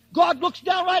 God looks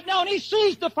down right now and he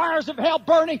sees the fires of hell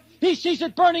burning. He sees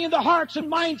it burning in the hearts and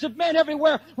minds of men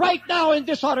everywhere right now in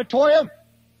this auditorium.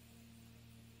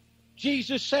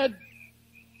 Jesus said,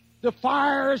 the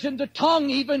fire is in the tongue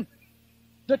even.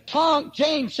 The tongue,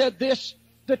 James said this,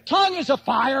 the tongue is a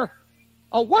fire,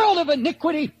 a world of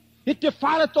iniquity. It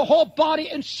defileth the whole body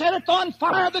and setteth on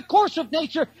fire the course of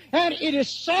nature, and it is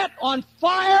set on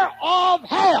fire of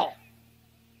hell.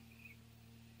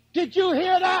 Did you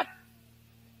hear that?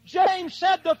 James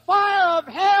said the fire of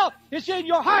hell is in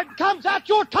your heart and comes out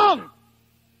your tongue.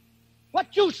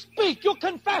 What you speak, your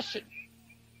confession,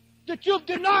 that you've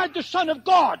denied the Son of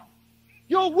God,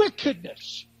 your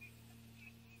wickedness.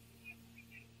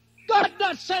 God's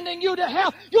not sending you to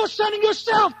hell. You're sending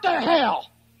yourself to hell.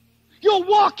 You're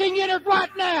walking in it right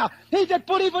now. He that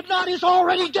believeth not is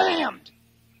already damned.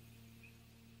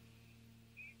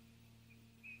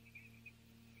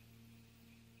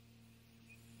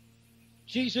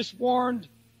 Jesus warned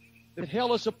that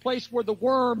hell is a place where the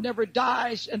worm never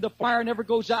dies and the fire never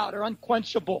goes out, or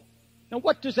unquenchable. Now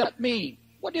what does that mean?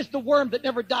 What is the worm that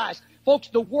never dies? Folks,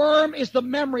 the worm is the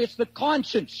memory. It's the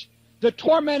conscience. The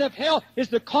torment of hell is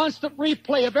the constant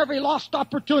replay of every lost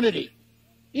opportunity.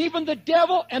 Even the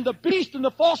devil and the beast and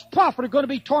the false prophet are going to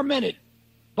be tormented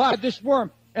by this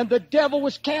worm. And the devil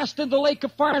was cast in the lake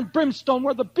of fire and brimstone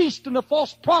where the beast and the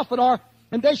false prophet are,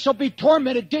 and they shall be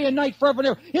tormented day and night forever and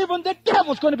ever. Even the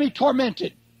devil's going to be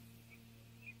tormented.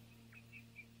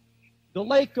 The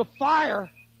lake of fire,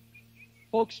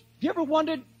 folks, have you ever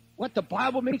wondered what the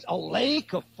Bible means? A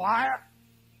lake of fire?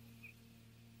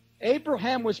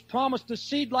 Abraham was promised a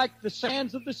seed like the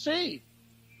sands of the sea.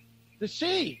 The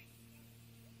sea.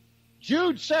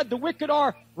 Jude said the wicked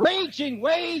are raging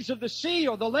waves of the sea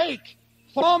or the lake,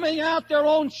 foaming out their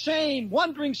own shame,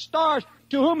 wandering stars,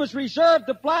 to whom is reserved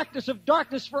the blackness of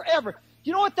darkness forever.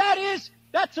 You know what that is?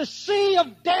 That's a sea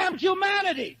of damned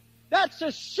humanity. That's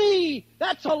a sea,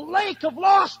 that's a lake of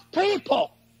lost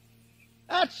people.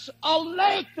 That's a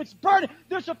lake that's burning.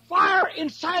 There's a fire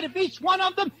inside of each one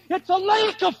of them. It's a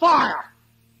lake of fire.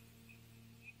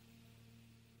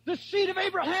 The seed of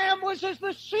Abraham was as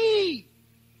the sea.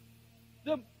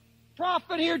 The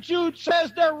prophet here, Jude,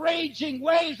 says they're raging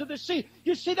waves of the sea.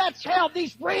 You see, that's hell,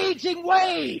 these raging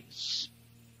waves.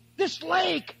 This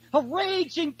lake of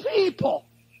raging people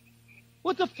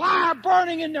with the fire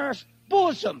burning in their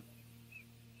bosom.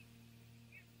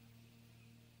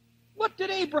 What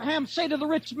did Abraham say to the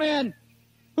rich man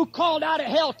who called out of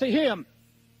hell to him?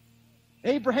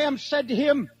 Abraham said to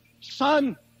him,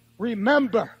 son,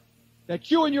 remember that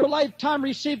you in your lifetime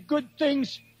received good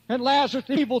things and Lazarus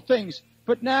evil things.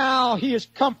 But now he is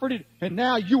comforted and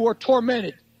now you are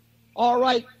tormented. All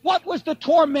right, what was the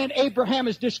torment Abraham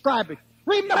is describing?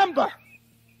 Remember.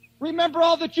 Remember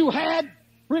all that you had.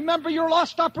 Remember your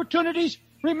lost opportunities.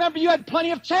 Remember you had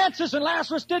plenty of chances and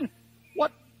Lazarus didn't.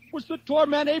 What was the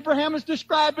torment Abraham is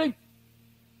describing?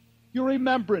 Your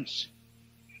remembrance.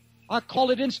 I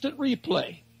call it instant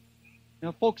replay.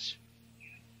 Now, folks,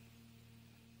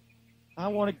 I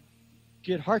want to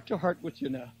get heart to heart with you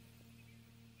now.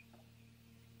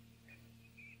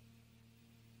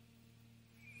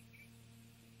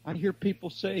 I hear people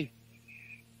say,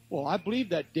 well, I believe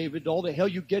that, David. All the hell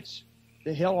you get's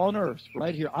the hell on earth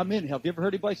right here. I'm in hell. Have you ever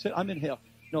heard anybody say, I'm in hell?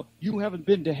 No, you haven't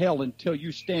been to hell until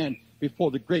you stand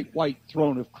before the great white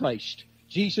throne of Christ.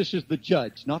 Jesus is the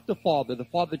judge, not the Father. The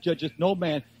Father judgeth no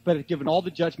man, but hath given all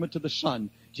the judgment to the Son.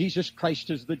 Jesus Christ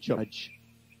is the judge.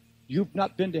 You've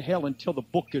not been to hell until the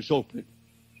book is open.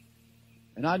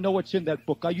 And I know it's in that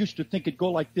book. I used to think it'd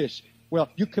go like this. Well,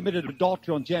 you committed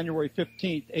adultery on January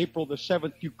 15th, April the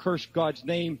 7th. You cursed God's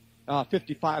name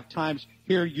 55 times.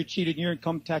 Here you cheated in your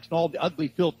income tax and all the ugly,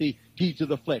 filthy deeds of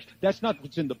the flesh. That's not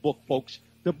what's in the book, folks.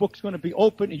 The book's going to be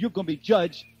open and you're going to be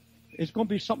judged. It's going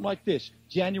to be something like this.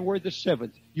 January the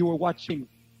 7th, you were watching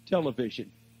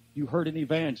television. You heard an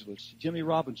evangelist, Jimmy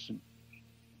Robinson,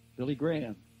 Billy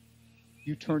Graham.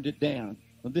 You turned it down.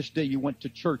 On this day, you went to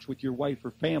church with your wife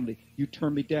or family. You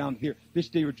turned me down here. This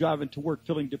day, you're driving to work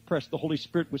feeling depressed. The Holy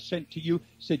Spirit was sent to you,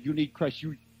 said you need Christ.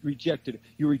 You rejected it.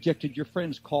 You rejected your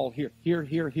friend's call here,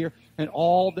 and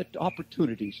all the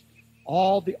opportunities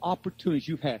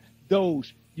you've had.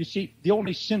 Those, you see, the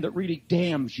only sin that really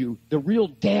damns you, the real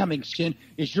damning sin,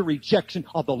 is your rejection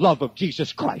of the love of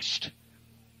Jesus Christ.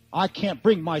 I can't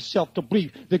bring myself to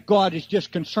believe that God is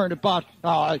just concerned about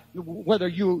whether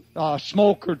you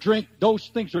smoke or drink. Those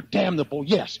things are damnable,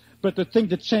 yes. But the thing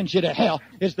that sends you to hell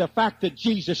is the fact that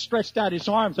Jesus stretched out his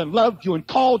arms and loved you and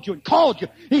called you and called you.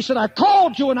 He said, I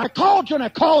called you and I called you and I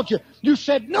called you. You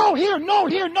said, no here, no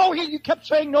here, no here. You kept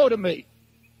saying no to me.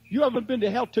 You haven't been to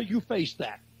hell till you face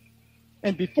that.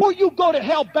 And before you go to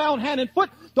hell bound hand and foot,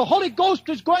 the Holy Ghost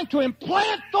is going to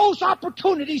implant those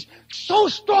opportunities so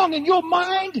strong in your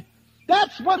mind,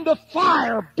 that's when the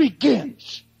fire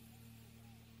begins.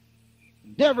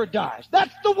 Never dies.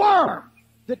 That's the worm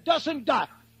that doesn't die.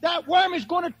 That worm is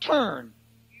going to turn.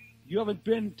 You haven't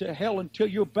been to hell until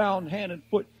you're bound hand and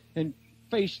foot and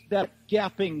face that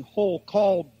gaping hole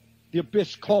called the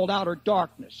abyss, called outer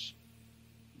darkness.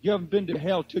 You haven't been to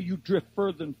hell till you drift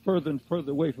further and further and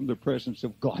further away from the presence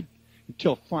of God,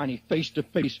 until finally face to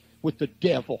face with the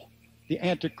devil, the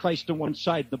Antichrist on one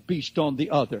side, the beast on the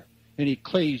other, and he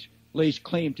lays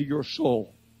claim to your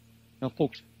soul. Now,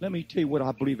 folks, let me tell you what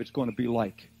I believe it's going to be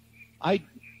like.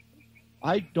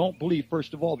 I don't believe,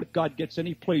 first of all, that God gets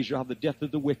any pleasure out of the death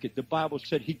of the wicked. The Bible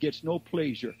said he gets no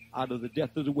pleasure out of the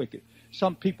death of the wicked.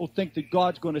 Some people think that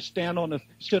God's going to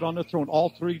sit on the throne all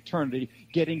through eternity,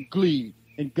 getting glee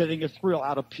and getting a thrill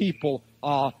out of people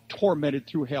tormented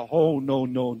through hell. Oh, no,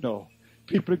 no, no.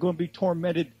 People are going to be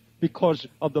tormented because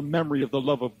of the memory of the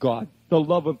love of God, the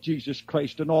love of Jesus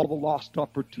Christ, and all the lost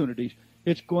opportunities.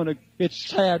 It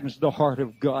saddens the heart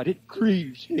of God. It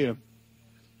grieves him.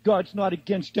 God's not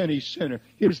against any sinner.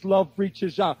 His love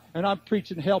reaches out. And I'm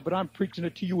preaching hell, but I'm preaching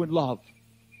it to you in love.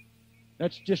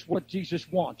 That's just what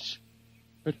Jesus wants.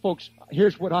 But folks,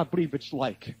 here's what I believe it's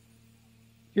like.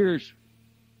 Here's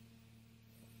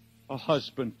a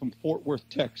husband from Fort Worth,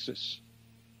 Texas.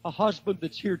 A husband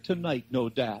that's here tonight, no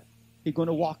doubt. He's going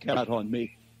to walk out on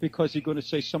me because he's going to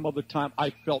say some other time,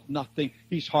 I felt nothing.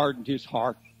 He's hardened his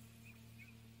heart.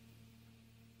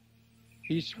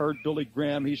 He's heard Billy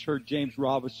Graham. He's heard James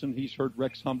Robinson. He's heard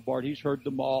Rex Humbard. He's heard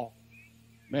them all.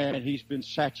 Man, he's been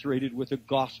saturated with the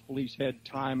gospel. He's had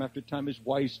time after time. His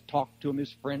wife's talked to him.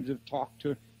 His friends have talked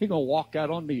to him. He's going to walk out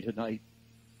on me tonight.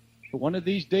 But one of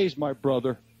these days, my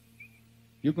brother,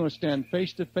 you're going to stand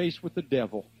face to face with the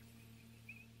devil.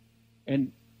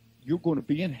 And you're going to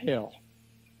be in hell.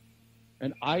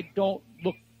 And I don't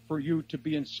look for you to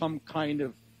be in some kind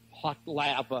of hot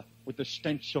lava with the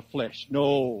stench of flesh.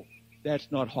 No.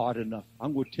 That's not hard enough.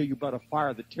 I'm going to tell you about a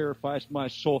fire that terrifies my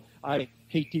soul. I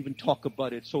hate to even talk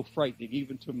about it. It's so frightening,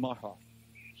 even to my heart.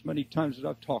 As many times as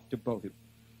I've talked about him.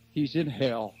 He's in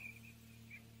hell.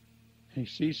 He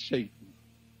sees Satan.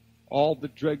 All the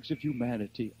dregs of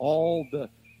humanity. All the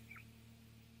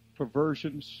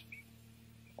perversions.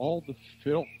 All the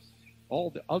filth. All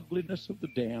the ugliness of the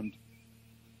damned.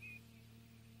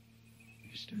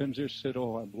 He stands there and said,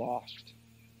 oh, I'm lost.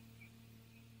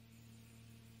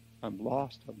 I'm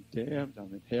lost, I'm damned,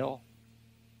 I'm in hell.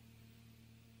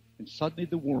 And suddenly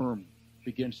the worm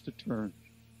begins to turn.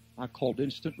 I called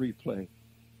instant replay.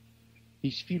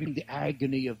 He's feeling the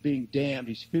agony of being damned.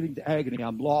 He's feeling the agony.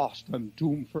 I'm lost, I'm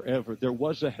doomed forever. There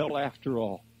was a hell after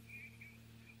all.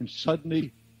 And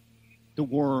suddenly the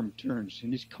worm turns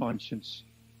in his conscience.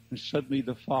 And suddenly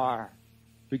the fire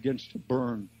begins to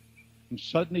burn. And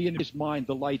suddenly in his mind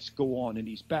the lights go on and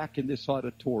he's back in this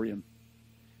auditorium.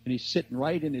 And he's sitting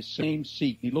right in his same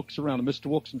seat. He looks around, and Mr.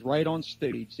 Wilkerson's right on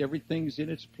stage. Everything's in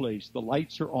its place. The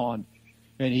lights are on.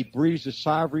 And he breathes a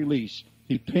sigh of release.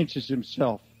 He pinches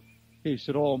himself. He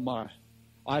said, oh, my,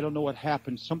 I don't know what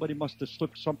happened. Somebody must have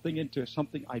slipped something into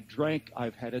something I drank.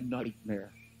 I've had a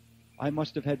nightmare. I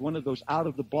must have had one of those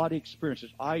out-of-the-body experiences.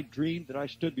 I dreamed that I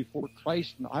stood before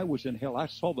Christ, and I was in hell. I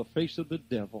saw the face of the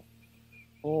devil.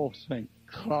 Oh, thank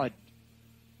God.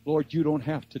 Lord, you don't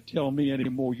have to tell me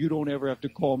anymore. You don't ever have to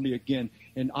call me again.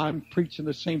 And I'm preaching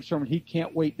the same sermon. He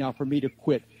can't wait now for me to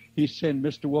quit. He's saying,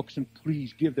 Mr. Wilkerson,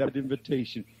 please give that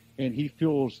invitation. And he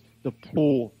feels the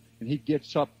pull, and he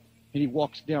gets up, and he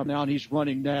walks down now, and he's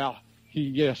running now.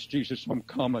 Yes, Jesus, I'm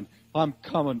coming. I'm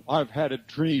coming. I've had a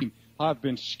dream. I've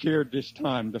been scared this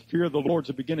time. The fear of the Lord's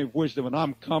the beginning of wisdom, and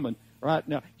I'm coming right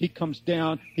now. He comes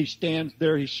down. He stands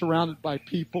there. He's surrounded by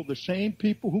people, the same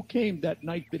people who came that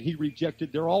night that he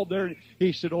rejected. They're all there.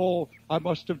 He said, oh, I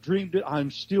must have dreamed it. I'm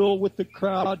still with the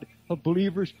crowd of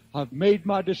believers. I've made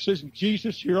my decision.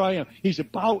 Jesus, here I am. He's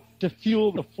about to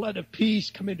feel the flood of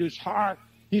peace come into his heart.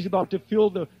 He's about to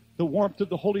feel the warmth of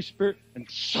the Holy Spirit, and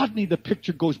suddenly the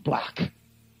picture goes black.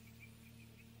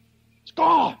 It's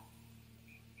gone.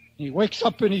 He wakes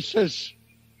up and he says,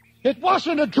 it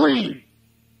wasn't a dream.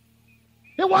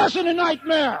 It wasn't a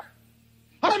nightmare.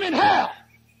 I'm in hell.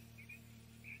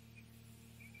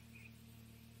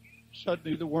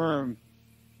 Suddenly the worm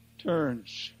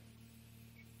turns.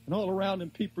 And all around him,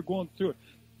 people are going through it,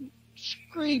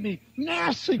 screaming,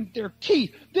 gnashing their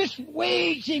teeth. This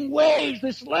waging waves,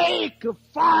 this lake of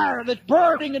fire that's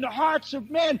burning in the hearts of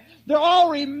men. They're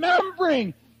all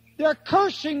remembering. They're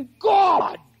cursing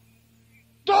God.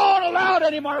 Don't allow it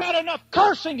anymore. Not enough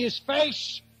cursing his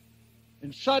face.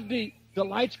 And suddenly the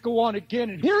lights go on again,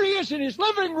 and here he is in his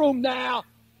living room now.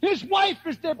 His wife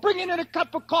is there bringing in a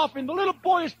cup of coffee, and the little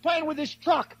boy is playing with his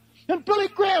truck, and Billy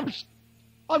Graham's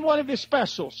on one of his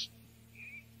specials.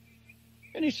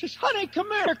 And he says, honey,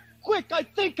 come here quick. I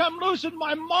think I'm losing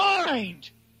my mind.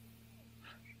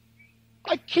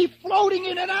 I keep floating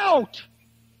in and out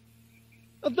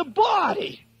of the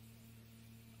body.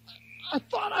 I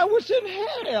thought I was in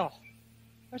hell.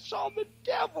 I saw the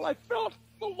devil. I felt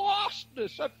the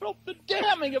lostness. I felt the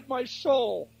damning of my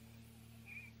soul.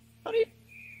 And he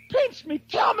pinched me.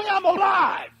 Tell me I'm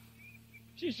alive.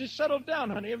 She says, settle down,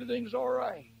 honey. Everything's all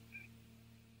right.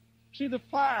 See, the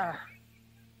fire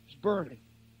is burning.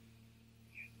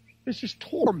 This is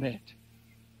torment.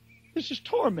 This is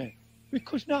torment.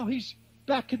 Because now he's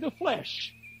back in the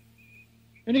flesh.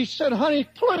 And he said, honey,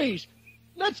 please,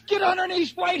 let's get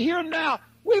underneath right here now.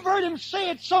 We've heard him say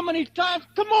it so many times.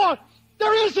 Come on.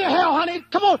 There is a hell, honey.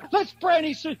 Come on. Let's pray. And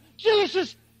he said,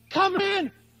 Jesus, come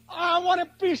in. I want to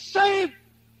be saved.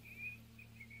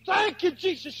 Thank you,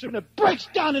 Jesus. And it breaks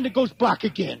down and it goes black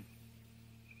again.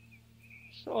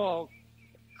 So,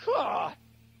 God,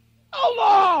 how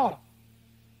long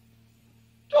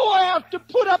do I have to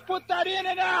put up with that in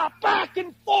and out, back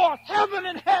and forth, heaven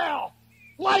and hell,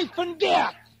 life and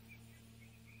death?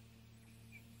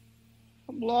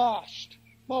 I'm lost.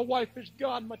 My wife is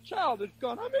gone. My child is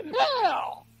gone. I'm in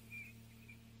hell.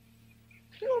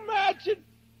 Can you imagine?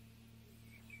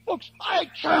 Folks, I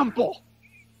tremble.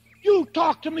 You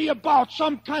talk to me about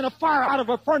some kind of fire out of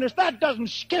a furnace. That doesn't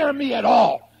scare me at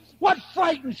all. What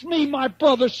frightens me, my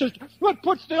brother, sister, what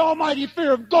puts the almighty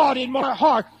fear of God in my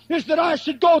heart is that I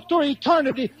should go through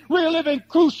eternity reliving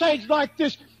crusades like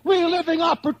this, reliving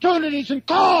opportunities and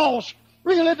calls,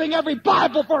 reliving every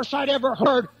Bible verse I'd ever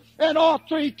heard, and all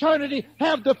through eternity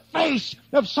have the face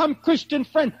of some Christian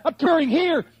friend appearing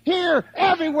here,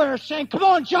 everywhere, saying, come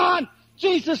on, John,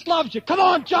 Jesus loves you. Come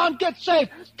on, John, get saved.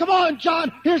 Come on,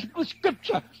 John, here's the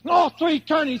scripture. All through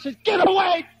eternity, he says, get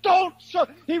away, don't, sir.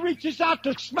 He reaches out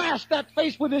to smash that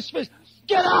face with his fist.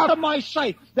 Get out of my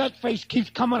sight. That face keeps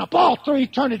coming up all through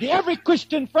eternity. Every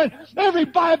Christian friend, every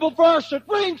Bible verse that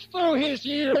rings through his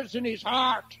ears and his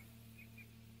heart.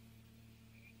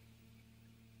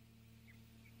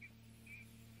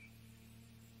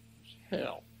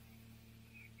 Hell.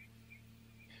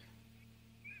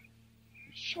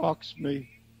 It shocks me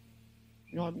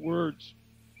beyond words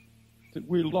that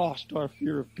we lost our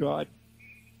fear of God.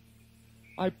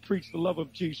 I preach the love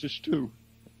of Jesus too.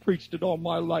 I preached it all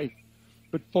my life.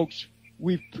 But folks,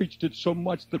 we've preached it so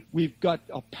much that we've got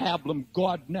a pablum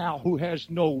God now who has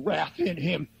no wrath in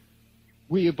him.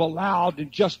 We have allowed and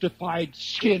justified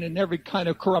sin and every kind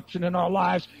of corruption in our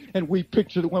lives, and we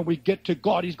picture that when we get to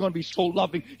God, he's going to be so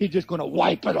loving, he's just going to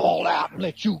wipe it all out and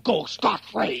let you go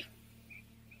scot-free.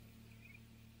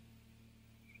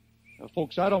 Now,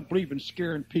 folks, I don't believe in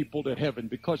scaring people to heaven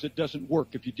because it doesn't work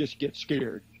if you just get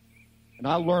scared. And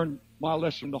I learned my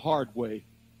lesson the hard way.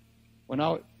 When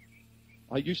I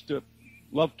used to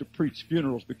love to preach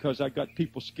funerals because I got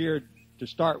people scared to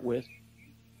start with.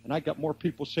 And I got more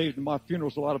people saved in my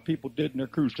funerals than a lot of people did in their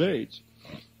crusades.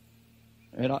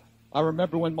 And I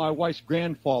remember when my wife's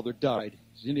grandfather died.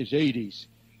 He was in his 80s.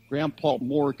 Grandpa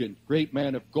Morgan, great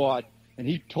man of God. And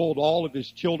he told all of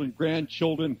his children,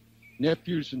 grandchildren,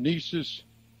 nephews and nieces,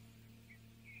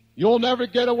 You'll never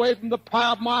get away from the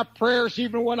power of my prayers.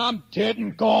 Even when I'm dead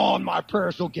and gone, my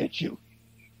prayers will get you.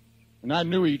 And I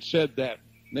knew he'd said that.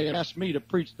 They asked me to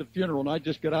preach the funeral, and I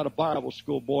just got out of Bible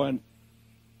school, boy, and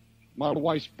my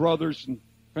wife's brothers and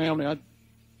family,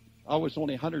 I was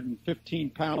only 115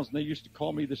 pounds, and they used to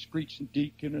call me the screeching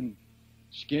deacon and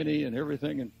skinny and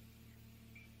everything, and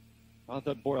I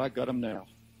thought, boy, I got them now.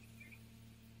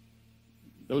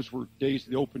 Those were days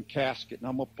of the open casket, and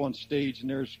I'm up on stage, and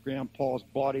there's Grandpa's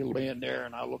body laying there,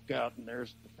 and I look out, and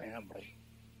there's the family.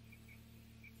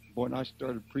 Boy, and I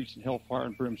started preaching hellfire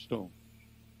and brimstone.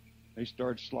 They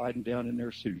started sliding down in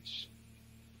their seats.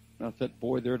 And I thought,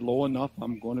 boy, they're low enough,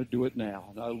 I'm going to do it now.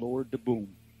 And I lowered the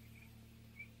boom.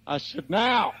 I said,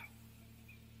 now,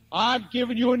 I'm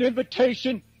giving you an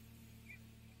invitation,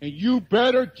 and you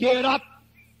better get up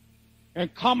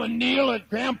and come and kneel at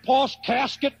Grandpa's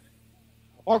casket,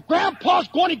 or Grandpa's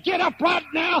going to get up right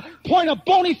now, point a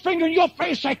bony finger in your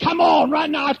face, say, come on, right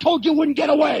now, I told you wouldn't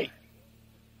get away.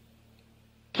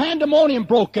 Pandemonium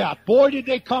broke out. Boy, did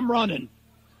they come running.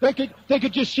 They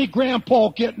could just see Grandpa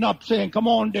getting up saying, come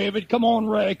on, David, come on,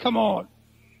 Ray, come on.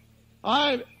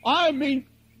 I mean,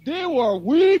 they were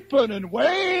weeping and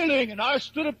wailing, and I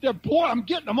stood up there, boy, I'm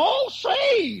getting them all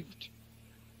saved.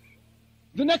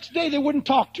 The next day, they wouldn't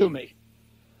talk to me.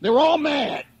 They were all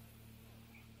mad.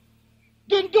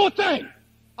 Didn't do a thing.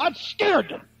 I'd scared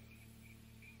them.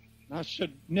 And I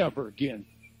said, never again.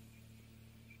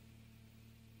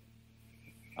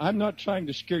 I'm not trying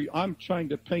to scare you. I'm trying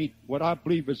to paint what I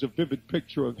believe is a vivid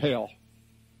picture of hell.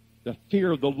 The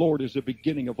fear of the Lord is the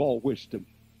beginning of all wisdom.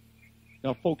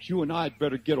 Now, folks, you and I had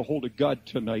better get a hold of God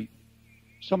tonight.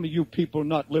 Some of you people are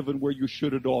not living where you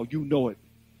should at all. You know it.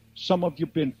 Some of you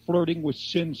have been flirting with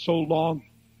sin so long.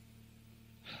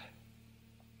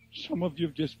 Some of you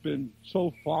have just been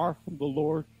so far from the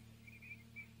Lord.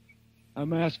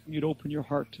 I'm asking you to open your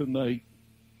heart tonight.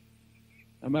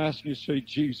 I'm asking you to say,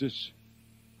 Jesus,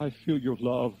 I feel your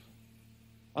love.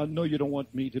 I know you don't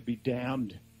want me to be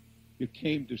damned. You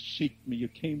came to seek me. You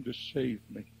came to save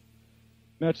me.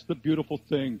 That's the beautiful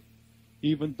thing.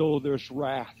 Even though there's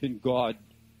wrath in God,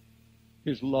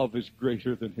 His love is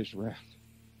greater than His wrath.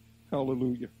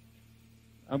 Hallelujah.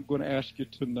 I'm going to ask you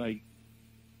tonight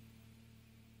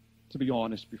to be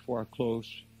honest before I close.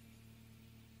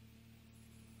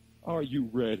 Are you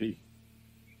ready?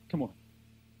 Come on.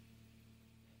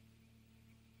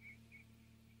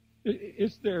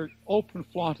 Is there open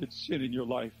flaunted sin in your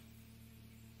life?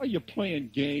 Are you playing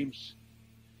games?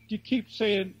 Do you keep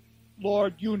saying,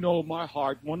 Lord, you know my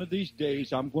heart. One of these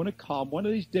days I'm going to come. One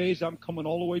of these days I'm coming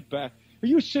all the way back. Are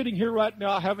you sitting here right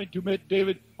now having to admit,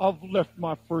 David, I've left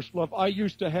my first love. I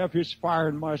used to have His fire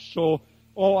in my soul.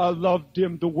 Oh, I loved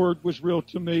Him. The Word was real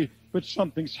to me. But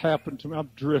something's happened to me. I'm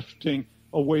drifting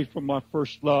away from my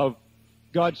first love.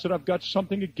 God said, I've got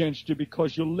something against you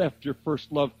because you left your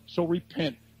first love. So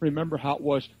repent. Remember how it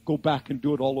was. Go back and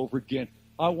do it all over again.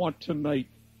 I want tonight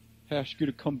to ask you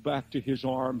to come back to His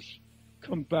arms.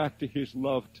 Come back to His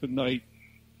love tonight.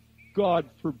 God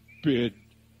forbid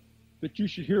that you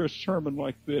should hear a sermon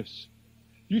like this.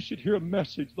 You should hear a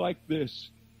message like this.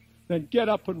 Then get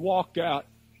up and walk out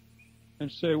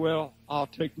and say, well, I'll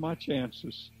take my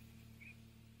chances.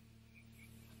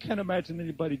 I can't imagine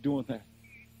anybody doing that.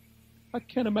 I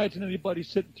can't imagine anybody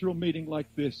sitting through a meeting like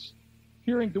this,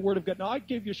 hearing the Word of God. Now, I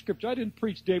gave you scripture. I didn't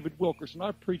preach David Wilkerson.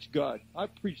 I preached God. I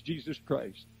preached Jesus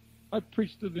Christ. I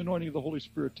preached the anointing of the Holy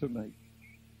Spirit tonight.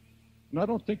 And I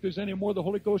don't think there's any more the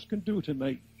Holy Ghost can do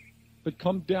tonight but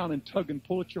come down and tug and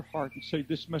pull at your heart and say,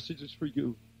 this message is for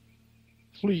you.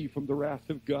 Flee from the wrath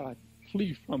of God.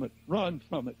 Flee from it. Run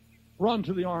from it. Run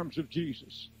to the arms of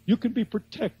Jesus. You can be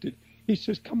protected. He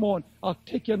says, come on, I'll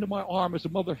take you under my arm as a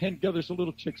mother hen gathers the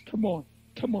little chicks. Come on,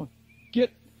 come on.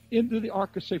 Get into the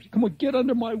ark of safety. Come on, get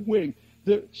under my wing.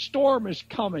 The storm is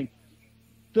coming.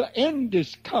 The end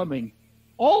is coming.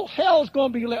 All hell's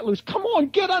going to be let loose. Come on,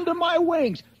 get under my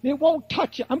wings. It won't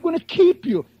touch you. I'm going to keep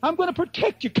you. I'm going to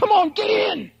protect you. Come on, get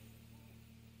in.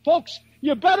 Folks,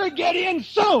 you better get in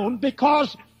soon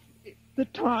because the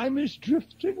time is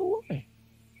drifting away.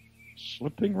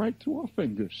 Slipping right through our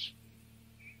fingers.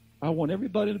 I want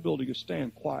everybody in the building to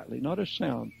stand quietly. Not a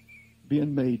sound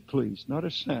being made, please. Not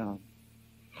a sound.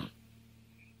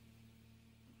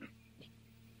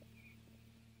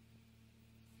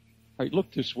 All right,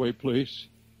 look this way, please.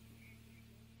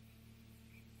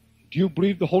 Do you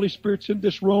believe the Holy Spirit's in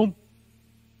this room?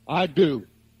 I do.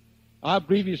 I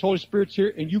believe His Holy Spirit's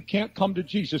here, and you can't come to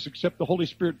Jesus except the Holy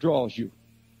Spirit draws you.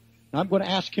 And I'm going to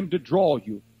ask Him to draw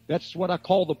you. That's what I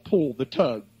call the pull, the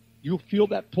tug. You feel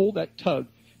that pull, that tug.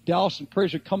 Dallas and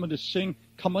prayers are coming to sing,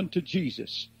 come unto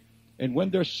Jesus. And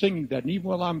when they're singing that, and even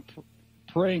while I'm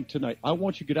praying tonight, I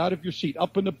want you to get out of your seat,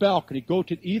 up in the balcony, go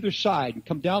to either side, and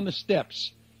come down the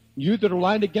steps. You that are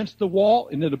lined against the wall,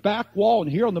 and in the back wall,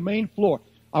 and here on the main floor,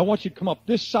 I want you to come up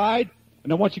this side,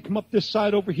 and I want you to come up this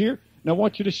side over here, and I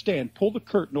want you to stand. Pull the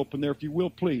curtain open there, if you will,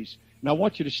 please. And I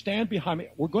want you to stand behind me.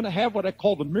 We're going to have what I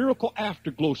call the miracle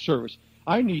afterglow service.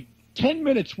 I need 10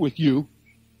 minutes with you.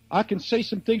 I can say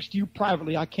some things to you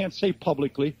privately I can't say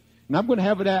publicly. And I'm going to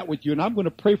have it out with you, and I'm going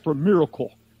to pray for a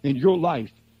miracle in your life.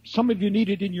 Some of you need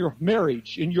it in your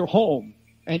marriage, in your home,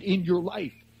 and in your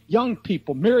life. Young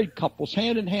people, married couples,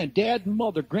 hand in hand, dad and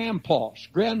mother, grandpas,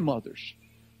 grandmothers.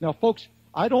 Now, folks,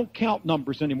 I don't count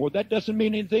numbers anymore. That doesn't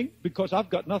mean anything because I've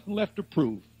got nothing left to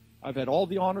prove. I've had all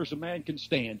the honors a man can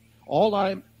stand. All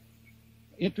I'm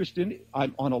interested in,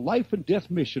 I'm on a life and death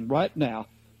mission right now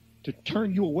to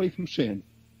turn you away from sin.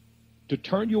 To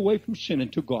turn you away from sin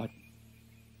and to God.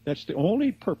 That's the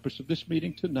only purpose of this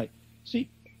meeting tonight.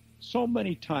 See, so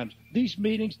many times, these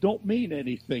meetings don't mean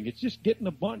anything. It's just getting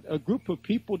a group of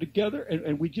people together,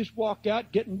 and we just walk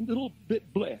out getting a little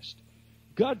bit blessed.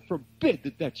 God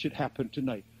forbid that should happen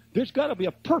tonight. There's got to be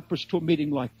a purpose to a meeting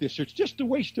like this. It's just a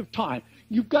waste of time.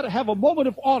 You've got to have a moment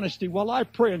of honesty while I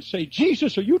pray and say,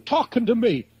 Jesus, are you talking to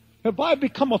me? Have I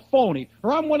become a phony?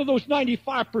 Or I'm one of those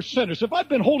 95%ers? Have I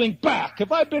been holding back?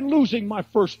 Have I been losing my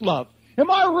first love? Am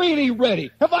I really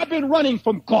ready? Have I been running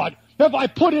from God? Have I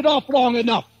put it off long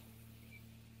enough?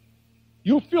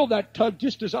 You'll feel that tug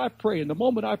just as I pray. And the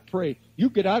moment I pray, you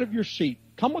get out of your seat.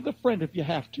 Come with a friend if you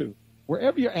have to.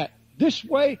 Wherever you're at. This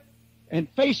way and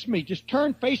face me. Just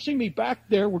turn facing me back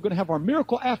there. We're going to have our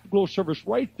miracle afterglow service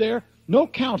right there. No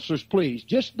counselors, please.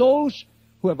 Just those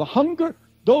who have a hunger.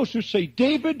 Those who say,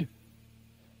 David,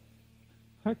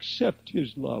 accept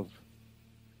his love.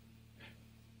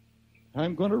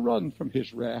 I'm going to run from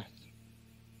his wrath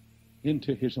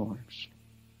into his arms.